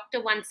by a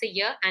doctor once a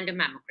year and a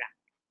mammogram.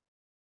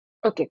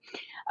 Okay.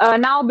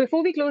 Now,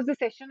 before we close the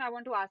session, I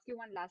want to ask you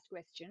one last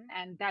question,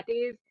 and that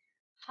is,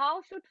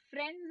 how should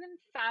friends and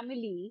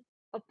family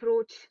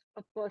approach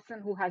a person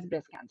who has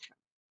breast cancer?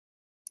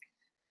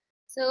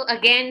 So,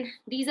 again,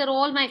 these are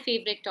all my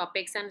favorite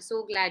topics. I'm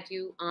so glad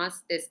you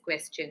asked this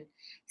question.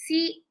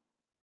 See,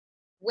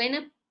 when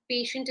a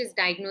patient is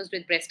diagnosed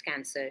with breast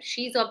cancer,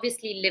 she's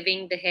obviously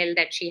living the hell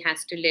that she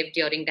has to live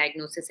during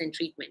diagnosis and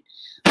treatment.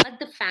 But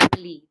the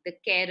family, the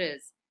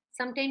carers,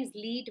 sometimes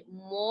lead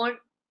more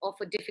of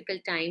a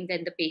difficult time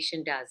than the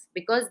patient does,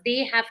 because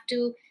they have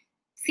to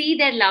see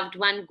their loved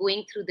one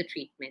going through the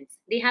treatments.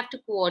 They have to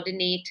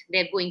coordinate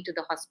their going to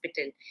the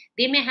hospital.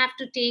 They may have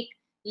to take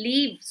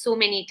leave so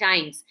many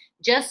times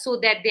just so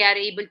that they are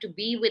able to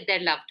be with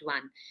their loved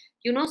one.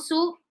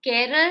 So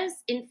carers,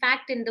 in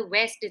fact, in the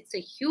West, it's a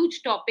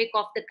huge topic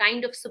of the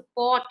kind of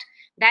support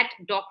that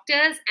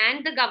doctors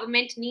and the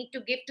government need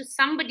to give to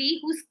somebody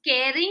who's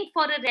caring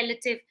for a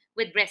relative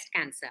with breast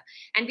cancer.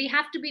 And we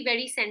have to be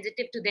very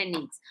sensitive to their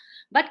needs.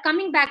 But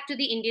coming back to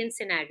the Indian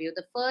scenario,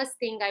 the first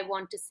thing I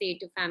want to say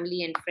to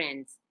family and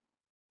friends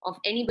of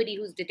anybody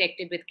who's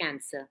detected with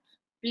cancer,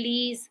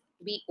 please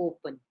be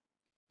open.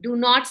 Do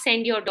not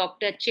send your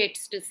doctor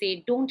chits to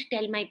say, don't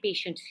tell my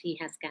patient he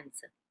has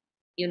cancer.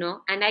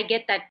 And I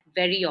get that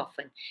very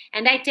often.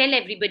 And I tell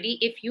everybody,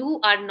 if you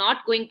are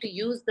not going to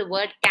use the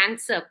word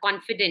cancer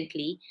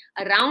confidently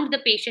around the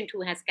patient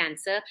who has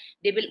cancer,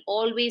 they will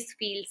always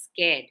feel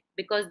scared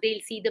because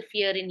they'll see the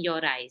fear in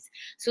your eyes.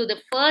 So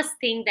the first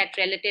thing that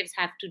relatives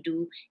have to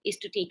do is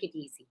to take it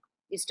easy,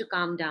 is to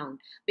calm down.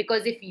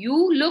 Because if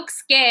you look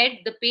scared,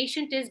 the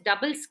patient is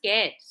double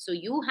scared. So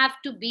you have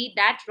to be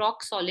that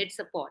rock solid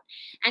support.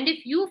 And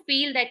if you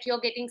feel that you're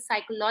getting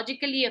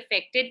psychologically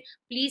affected,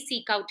 please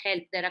seek out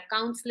help. There are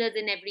counselors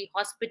in every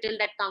hospital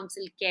that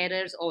counsel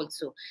carers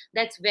also.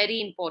 That's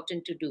very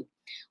important to do.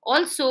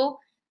 Also,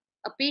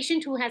 a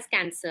patient who has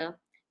cancer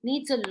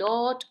needs a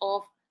lot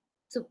of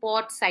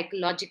support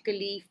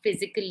psychologically,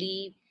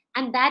 physically,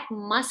 and that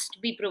must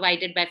be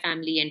provided by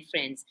family and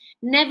friends.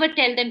 Never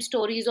tell them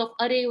stories of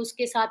अरे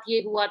उसके साथ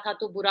ये हुआ था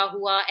तो बुरा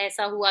हुआ,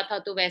 ऐसा हुआ था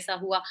तो वैसा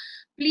हुआ.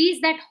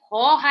 Please, that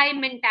haw high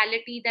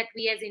mentality that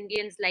we as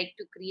Indians like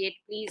to create,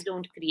 please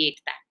don't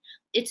create that.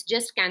 It's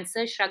just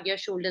cancer. Shrug your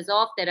shoulders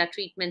off. There are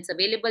treatments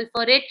available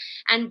for it.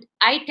 And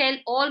I tell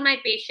all my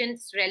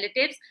patients,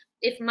 relatives,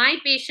 if my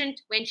patient,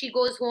 when she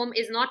goes home,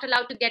 is not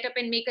allowed to get up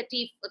and make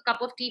a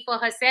cup of tea for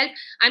herself,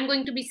 I'm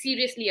going to be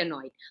seriously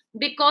annoyed,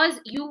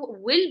 because you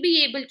will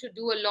be able to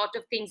do a lot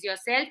of things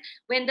yourself.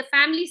 When the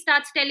family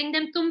starts telling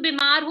them, tum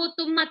bimar ho,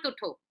 tum mat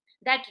utho,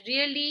 that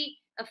really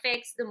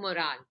affects the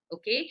morale.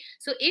 Okay.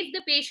 So if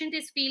the patient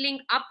is feeling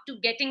up to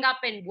getting up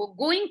and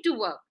going to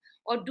work,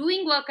 or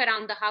doing work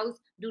around the house,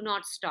 do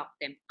not stop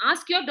them.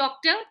 Ask your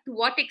doctor to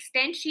what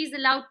extent she's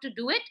allowed to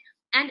do it,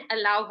 and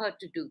allow her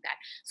to do that.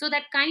 So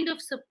that kind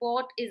of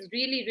support is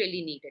really,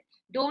 really needed.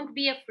 Don't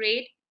be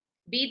afraid.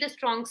 Be the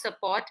strong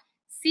support.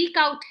 Seek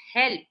out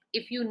help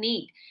if you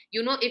need.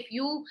 If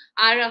you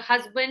are a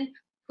husband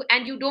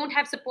and you don't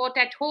have support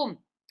at home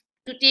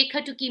to take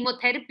her to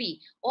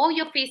chemotherapy, or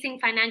you're facing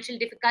financial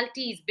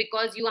difficulties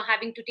because you are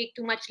having to take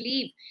too much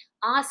leave,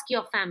 ask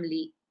your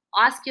family,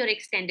 ask your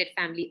extended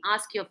family,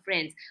 ask your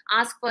friends,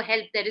 ask for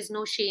help. There is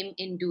no shame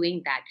in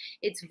doing that.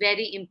 It's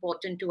very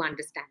important to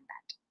understand that.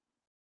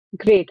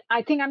 Great.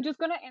 I think I'm just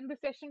going to end the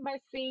session by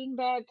saying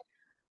that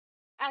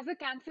as a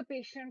cancer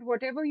patient,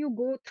 whatever you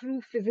go through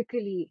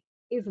physically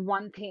is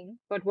one thing,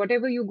 but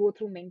whatever you go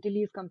through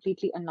mentally is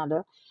completely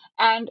another.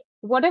 And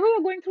whatever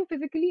you're going through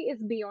physically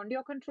is beyond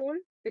your control,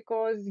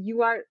 because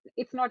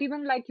it's not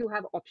even like you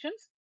have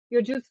options.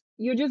 You're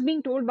just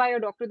being told by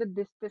your doctor that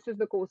this is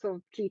the course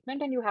of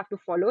treatment and you have to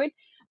follow it.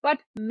 But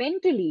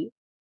mentally,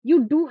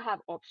 you do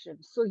have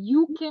options. So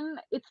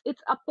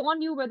it's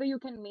upon you whether you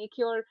can make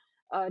your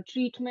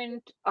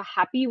treatment a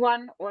happy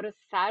one or a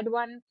sad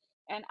one.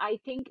 And I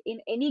think in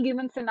any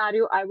given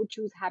scenario, I would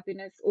choose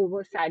happiness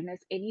over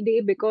sadness any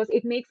day, because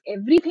it makes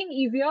everything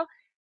easier.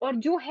 और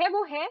जो है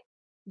वो है,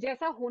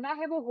 जैसा होना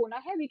है वो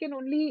होना है. We can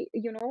only,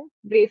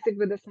 brace it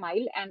with a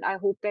smile. And I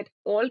hope that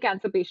all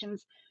cancer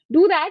patients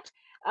do that.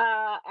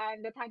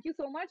 And thank you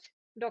so much,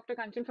 Dr.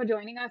 Kanchan, for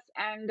joining us.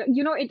 And,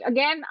 it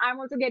again, I'm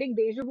also getting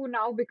deja vu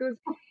now, because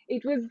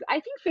it was, I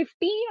think,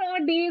 15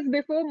 odd days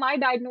before my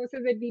diagnosis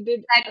that we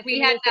did That a we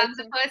had similar done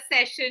the session. first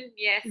session.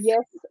 Yes.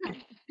 Yes.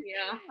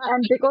 Yeah.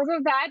 And because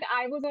of that,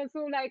 I was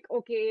also like,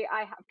 okay, I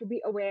have to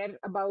be aware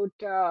about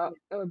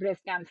breast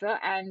cancer.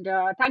 And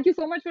thank you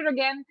so much for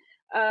again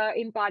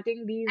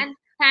imparting these And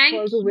thank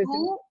pearls of wisdom.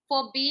 you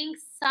for being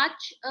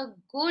such a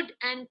good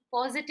and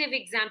positive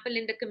example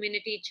in the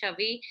community,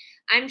 Chaavi.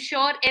 I'm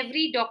sure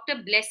every doctor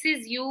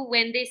blesses you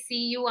when they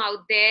see you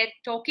out there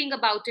talking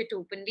about it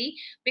openly,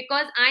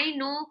 because I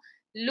know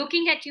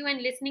looking at you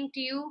and listening to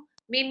you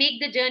may make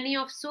the journey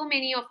of so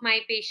many of my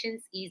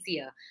patients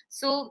easier.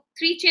 So,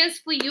 3 cheers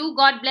for you.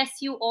 God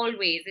bless you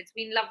always. It's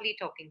been lovely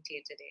talking to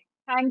you today.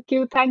 Thank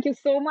you. Thank you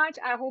so much.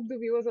 I hope the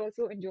viewers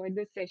also enjoyed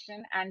this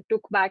session and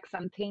took back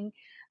something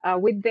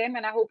with them.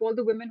 And I hope all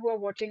the women who are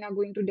watching are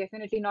going to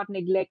definitely not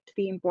neglect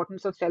the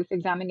importance of self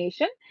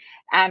examination.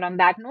 And on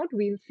that note,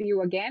 we'll see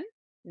you again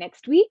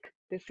next week.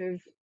 This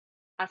is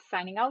us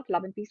signing out.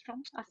 Love and peace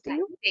from us to Bye.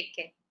 you. Take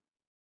care.